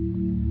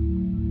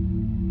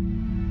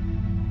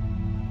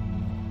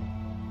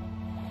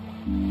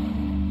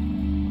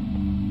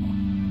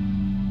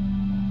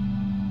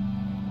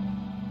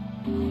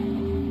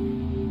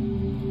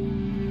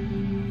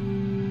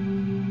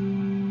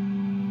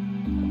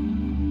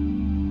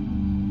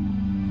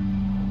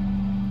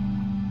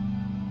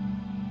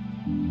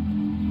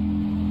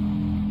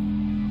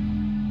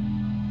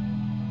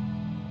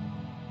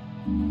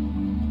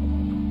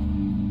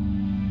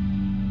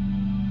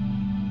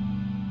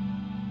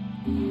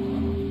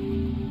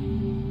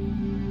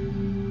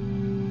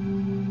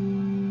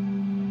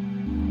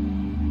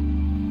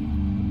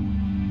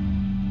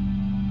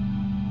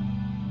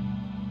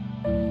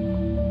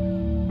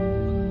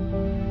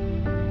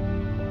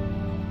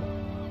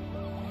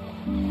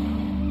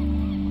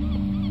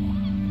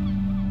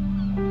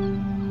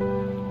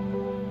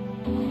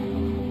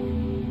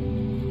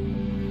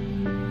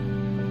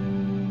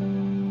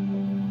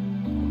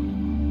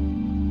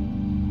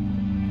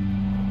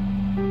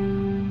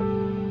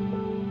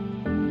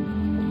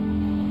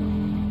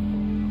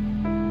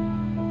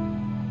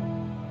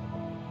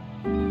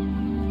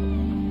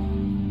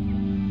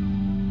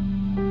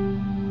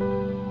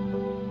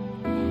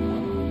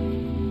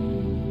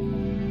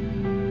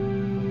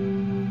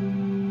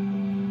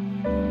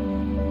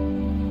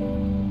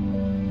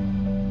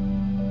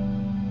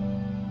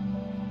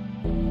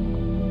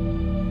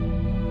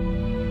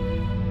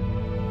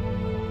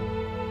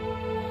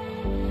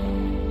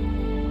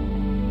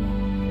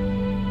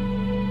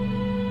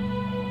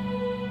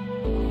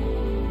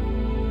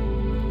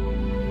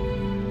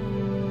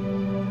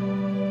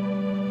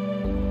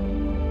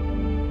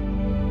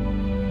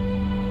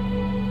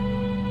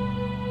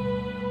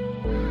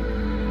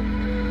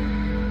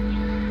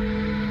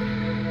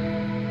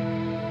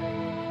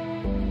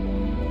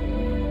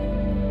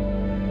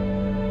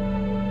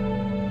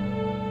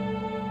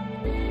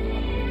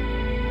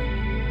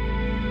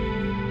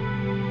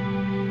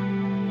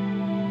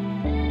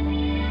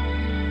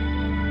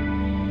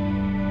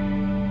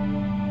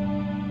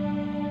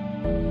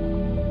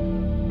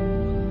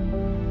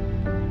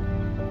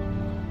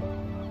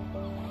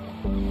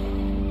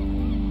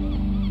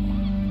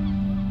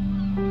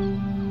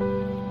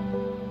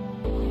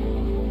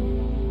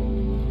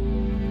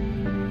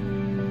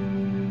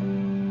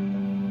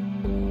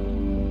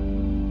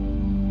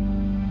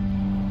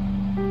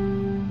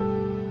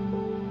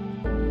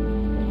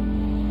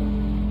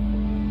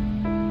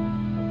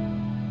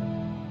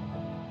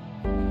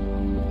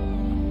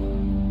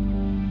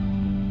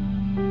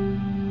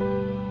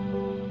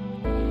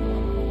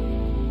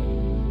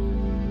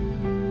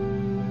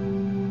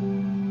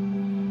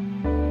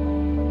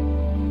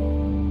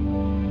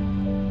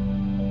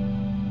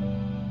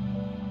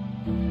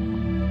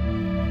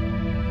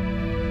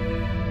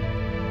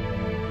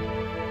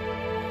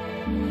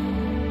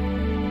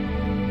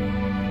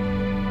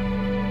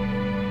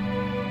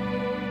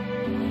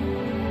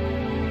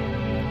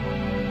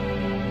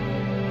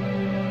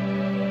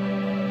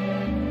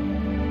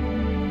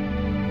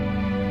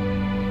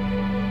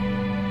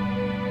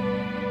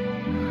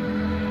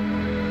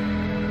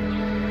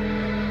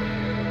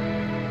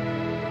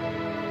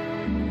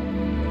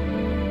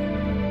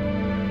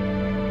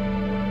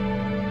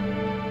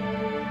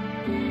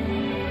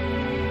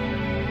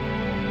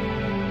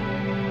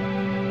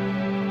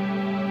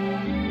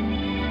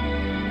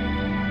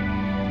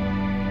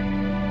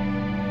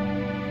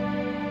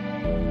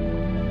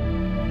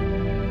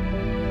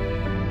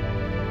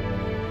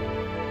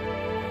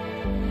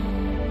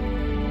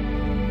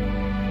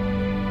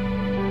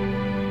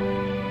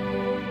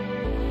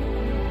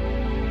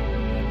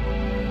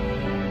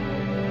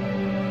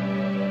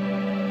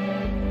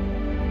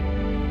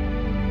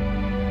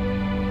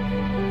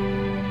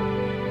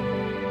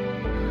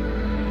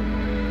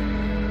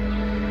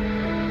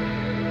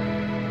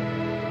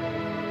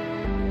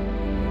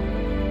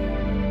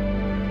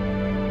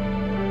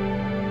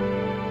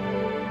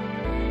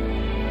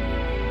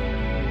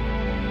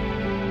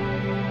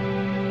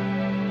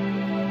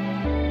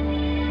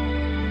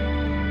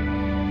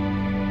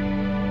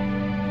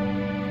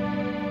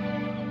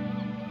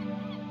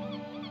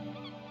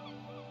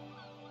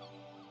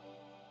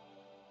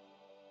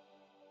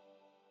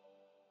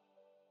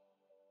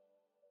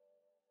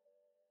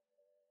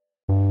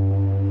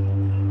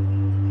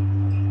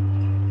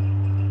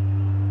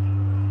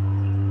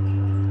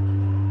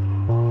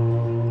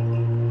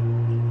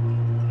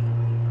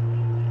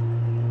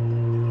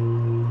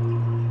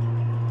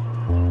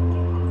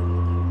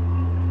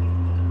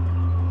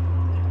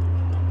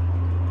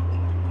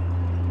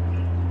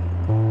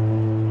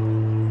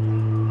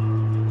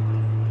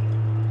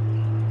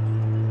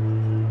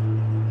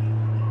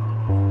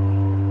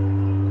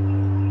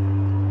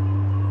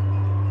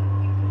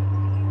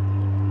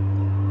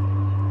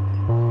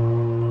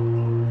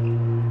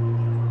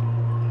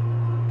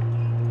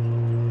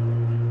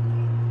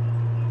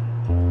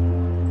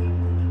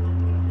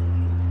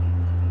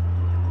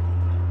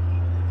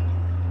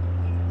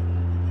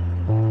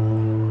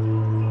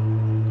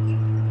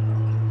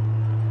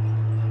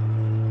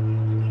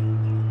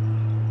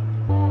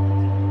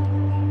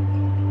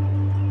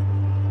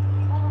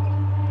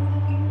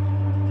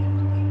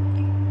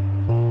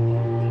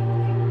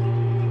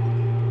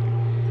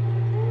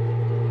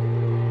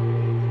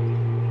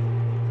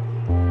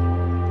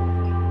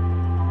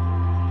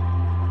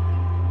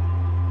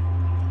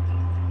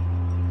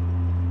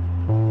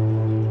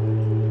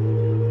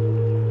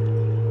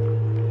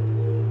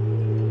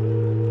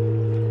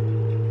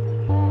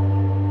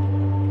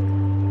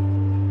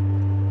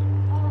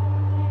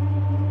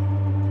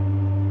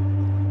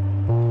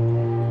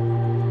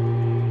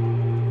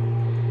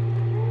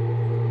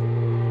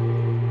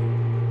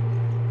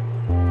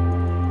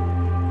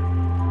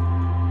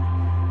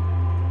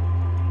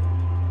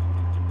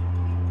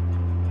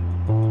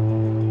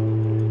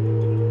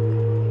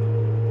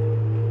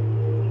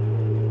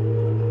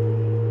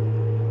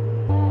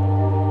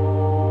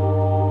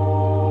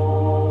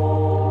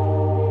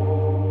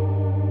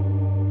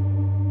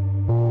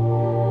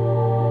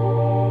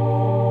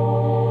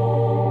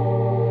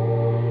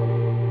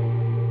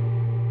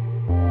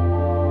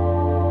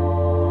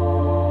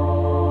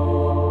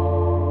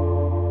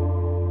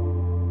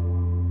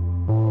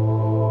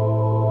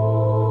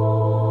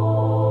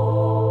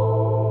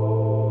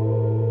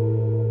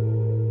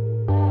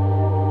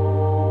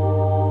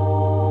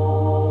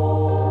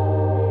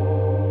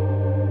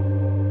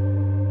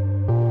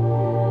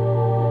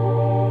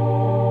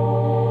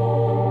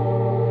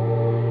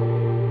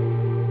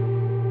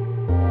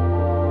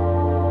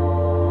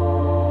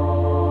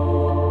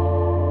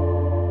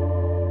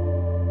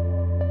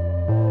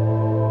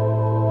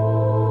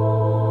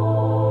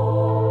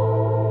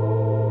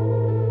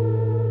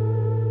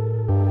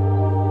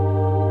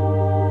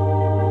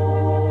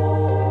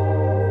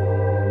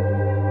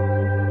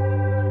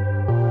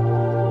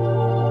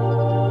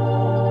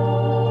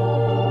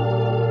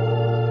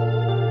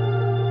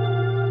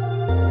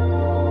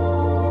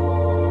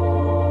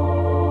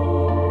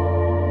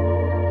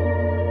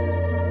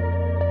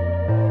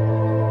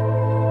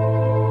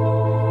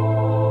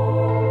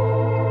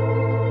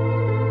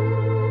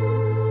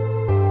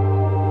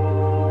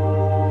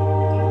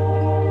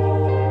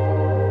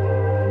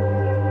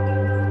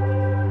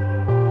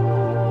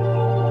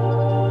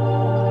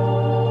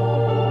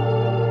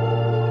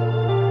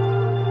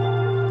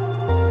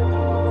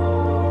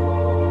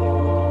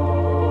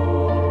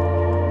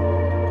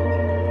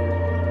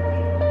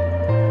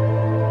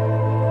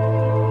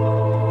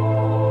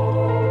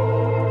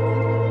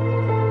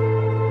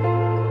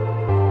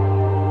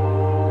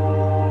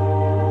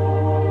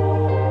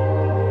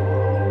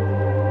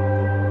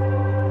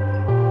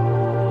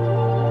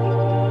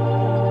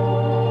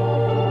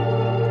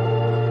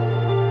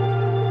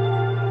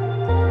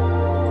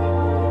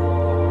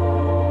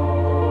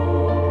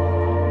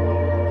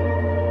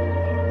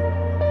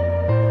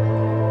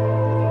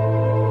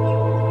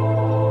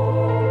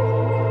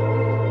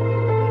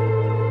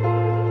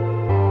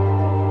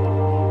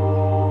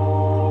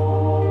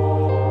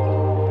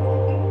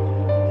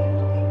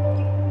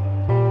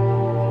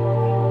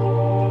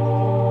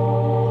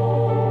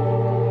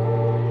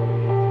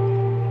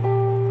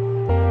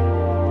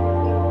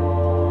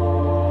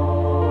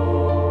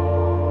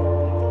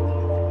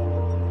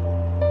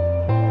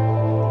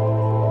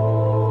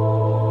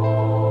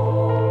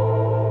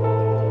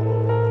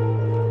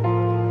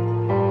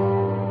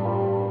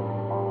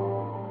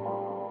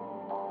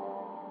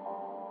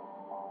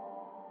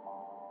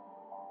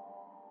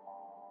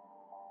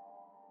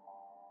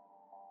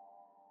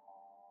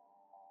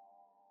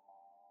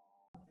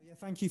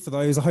 Thank you for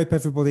those. I hope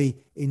everybody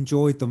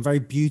enjoyed them. Very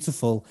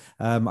beautiful.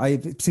 I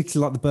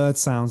particularly like the bird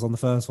sounds on the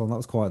first one. That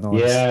was quite nice.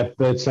 Yeah,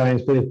 bird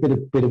sounds, bit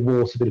of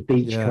water, bit of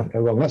beach, Yeah. can't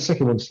go wrong. That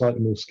second one's slightly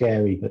more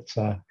scary, but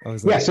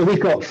Yeah. so we've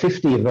got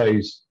 50 of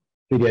those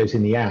videos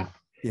in the app.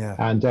 Yeah.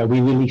 And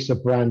we release a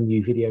brand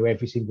new video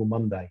every single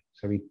Monday.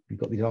 So we've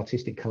got these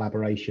artistic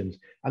collaborations.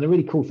 And the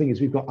really cool thing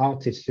is we've got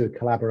artists who are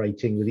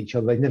collaborating with each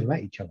other. They've never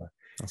met each other.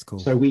 That's cool.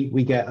 So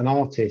we get an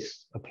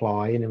artist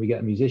apply, and then we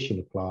get a musician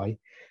apply,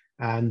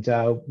 and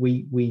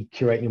we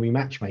curate and we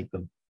matchmake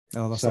them.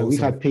 Oh, that's so awesome. We've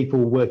had people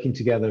working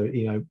together,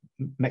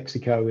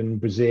 Mexico and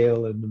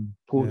Brazil and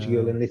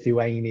Portugal and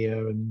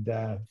Lithuania, and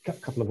a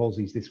couple of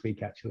Aussies this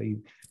week, actually,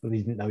 but they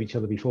didn't know each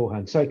other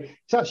beforehand. So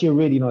it's actually a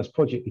really nice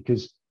project,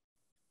 because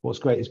what's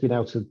great is being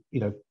able to,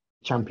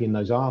 champion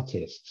those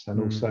artists,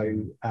 and also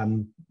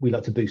we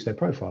like to boost their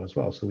profile as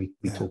well. So we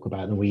talk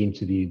about them, we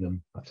interview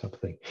them, that type of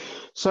thing.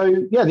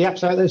 So yeah, the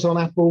app's out there. It's on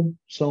Apple,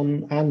 it's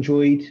on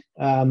Android.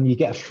 You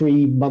get a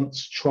free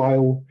month's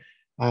trial,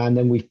 and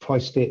then we've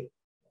priced it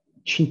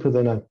cheaper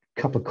than a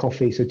cup of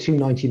coffee. So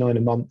 £2.99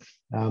 a month.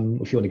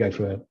 If you want to go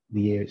for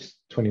the year, it's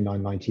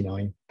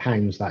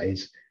 £29.99, that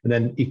is. And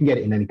then you can get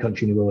it in any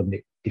country in the world, and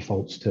it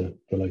defaults to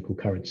the local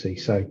currency.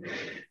 So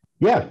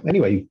yeah,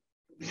 anyway,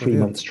 3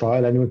 months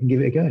trial, anyone can give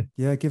it a go.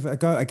 Yeah, give it a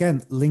go.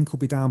 Again, link will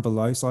be down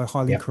below, so I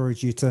highly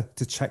encourage you to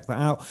check that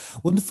out.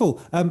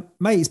 Wonderful.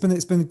 Mate,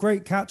 it's been a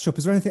great catch up.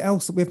 Is there anything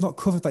else that we have not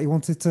covered that you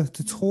wanted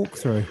to talk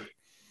through?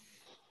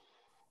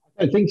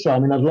 I don't think so. I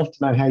mean, I'd love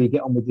to know how you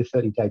get on with your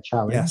 30-day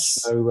challenge.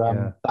 Yes.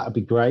 So that would be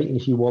great. And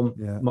if you want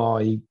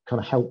my kind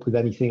of help with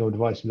anything or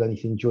advice with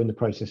anything during the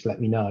process, let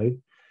me know.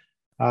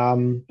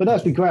 But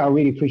that's been great. I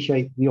really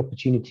appreciate the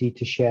opportunity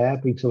to share,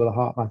 bring some of the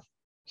heart math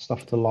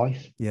stuff to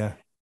life. Yeah.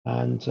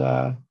 And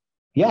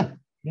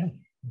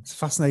it's a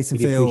fascinating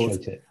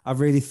field.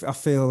 I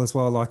feel as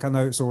well, like, I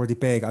know it's already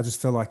big. I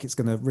just feel like it's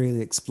going to really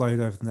explode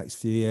over the next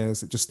few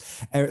years. It just,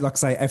 like I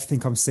say,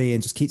 everything I'm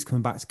seeing just keeps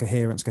coming back to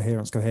coherence.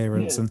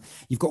 And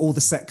you've got all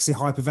the sexy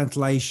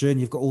hyperventilation,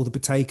 you've got all the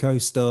potato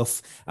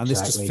stuff, and this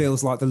just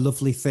feels like the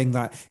lovely thing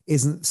that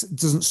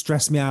doesn't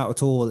stress me out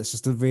at all. It's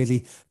just a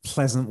really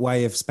pleasant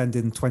way of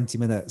spending 20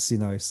 minutes, so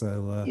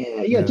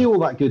do all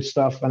that good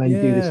stuff, and then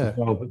do this as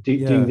well, but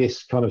do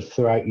this kind of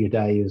throughout your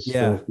day as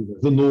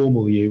the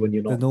normal you when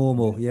you're not the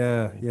normal.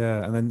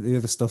 And then the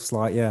other stuff's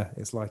like,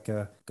 it's like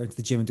going to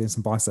the gym and doing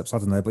some biceps. I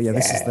don't know, but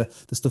this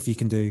is the stuff you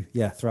can do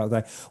throughout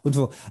the day.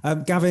 Wonderful.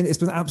 Gavin, it's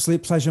been an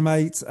absolute pleasure,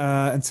 mate.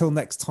 Until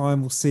next time,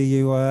 we'll see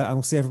you and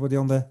we'll see everybody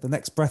on the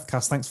next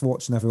Breathcast. Thanks for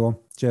watching, everyone.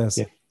 Cheers.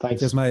 Thanks.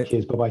 Cheers, mate.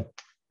 Cheers. Bye-bye.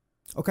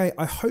 Okay,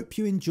 I hope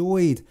you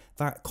enjoyed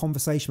that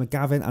conversation with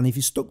Gavin, and if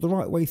you stuck the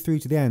right way through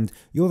to the end,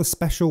 you're the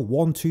special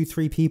 1, 2,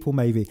 3 people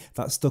maybe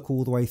that stuck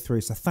all the way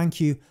through. So thank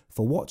you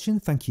for watching.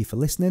 Thank you for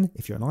listening.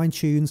 If you're an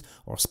iTunes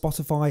or a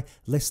Spotify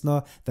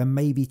listener, then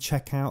maybe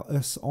check out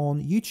us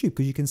on YouTube,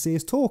 because you can see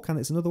us talk, and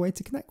it's another way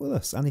to connect with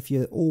us. And if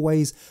you're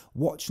always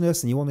watching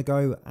us and you want to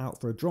go out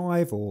for a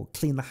drive or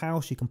clean the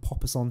house, you can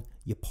pop us on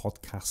your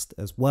podcast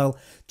as well.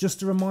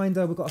 Just a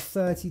reminder, we've got a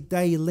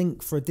 30-day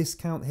link for a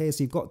discount here,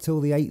 so you've got till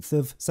the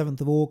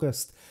 7th of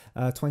August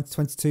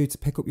 2022 to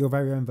pick up your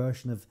very own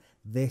version of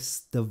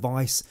this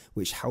device,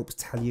 which helps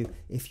tell you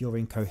if you're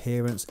in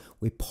coherence.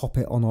 We pop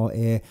it on our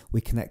ear,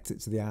 we connect it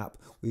to the app,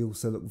 we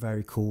also look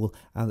very cool,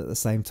 and at the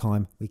same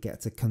time we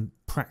get to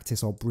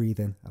practice our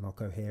breathing and our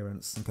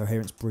coherence. And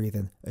coherence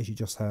breathing, as you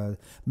just heard,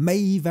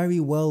 may very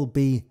well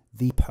be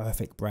the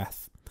perfect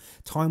breath.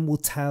 Time will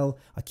tell.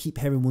 I keep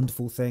hearing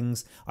wonderful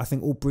things. I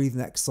think all breathing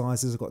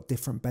exercises have got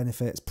different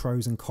benefits,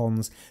 pros and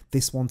cons.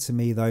 This one to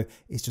me, though,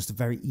 is just a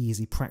very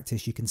easy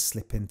practice you can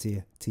slip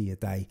into your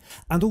day.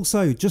 And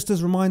also, just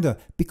as a reminder,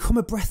 become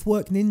a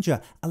breathwork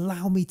ninja.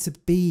 Allow me to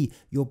be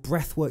your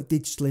breathwork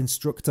digital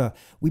instructor.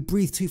 We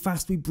breathe too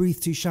fast, we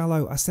breathe too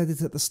shallow. I said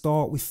it at the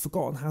start, we've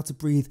forgotten how to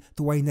breathe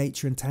the way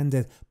nature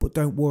intended. But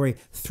don't worry,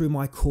 through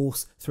my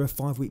course, through a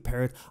 5-week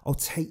period, I'll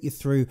take you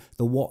through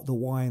the what, the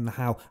why, and the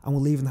how. And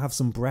we'll even have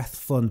some breath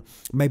fun.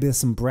 Maybe there's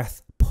some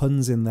breath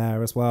puns in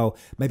there as well.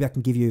 Maybe I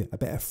can give you a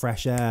bit of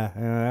fresh air.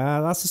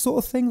 That's the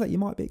sort of thing that you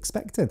might be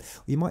expecting,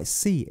 or you might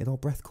see in our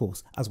breath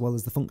course, as well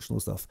as the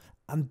functional stuff.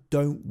 And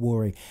don't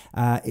worry,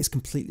 it's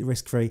completely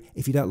risk-free.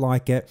 If you don't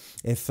like it,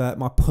 if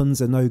my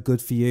puns are no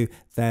good for you,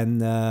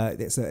 then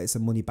it's a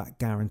money-back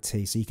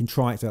guarantee. So you can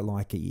try it. If you don't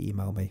like it, you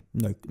email me.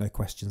 No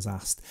questions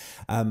asked.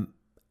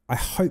 I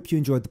hope you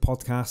enjoyed the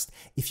podcast.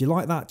 If you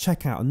like that,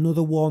 check out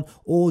another one,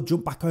 or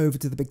jump back over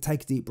to the big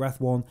Take a Deep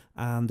Breath one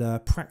and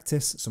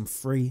practice some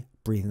free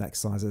breathing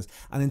exercises.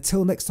 And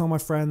until next time, my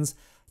friends,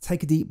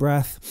 take a deep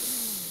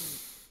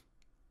breath,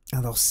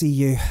 and I'll see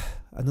you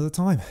another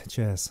time.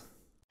 Cheers.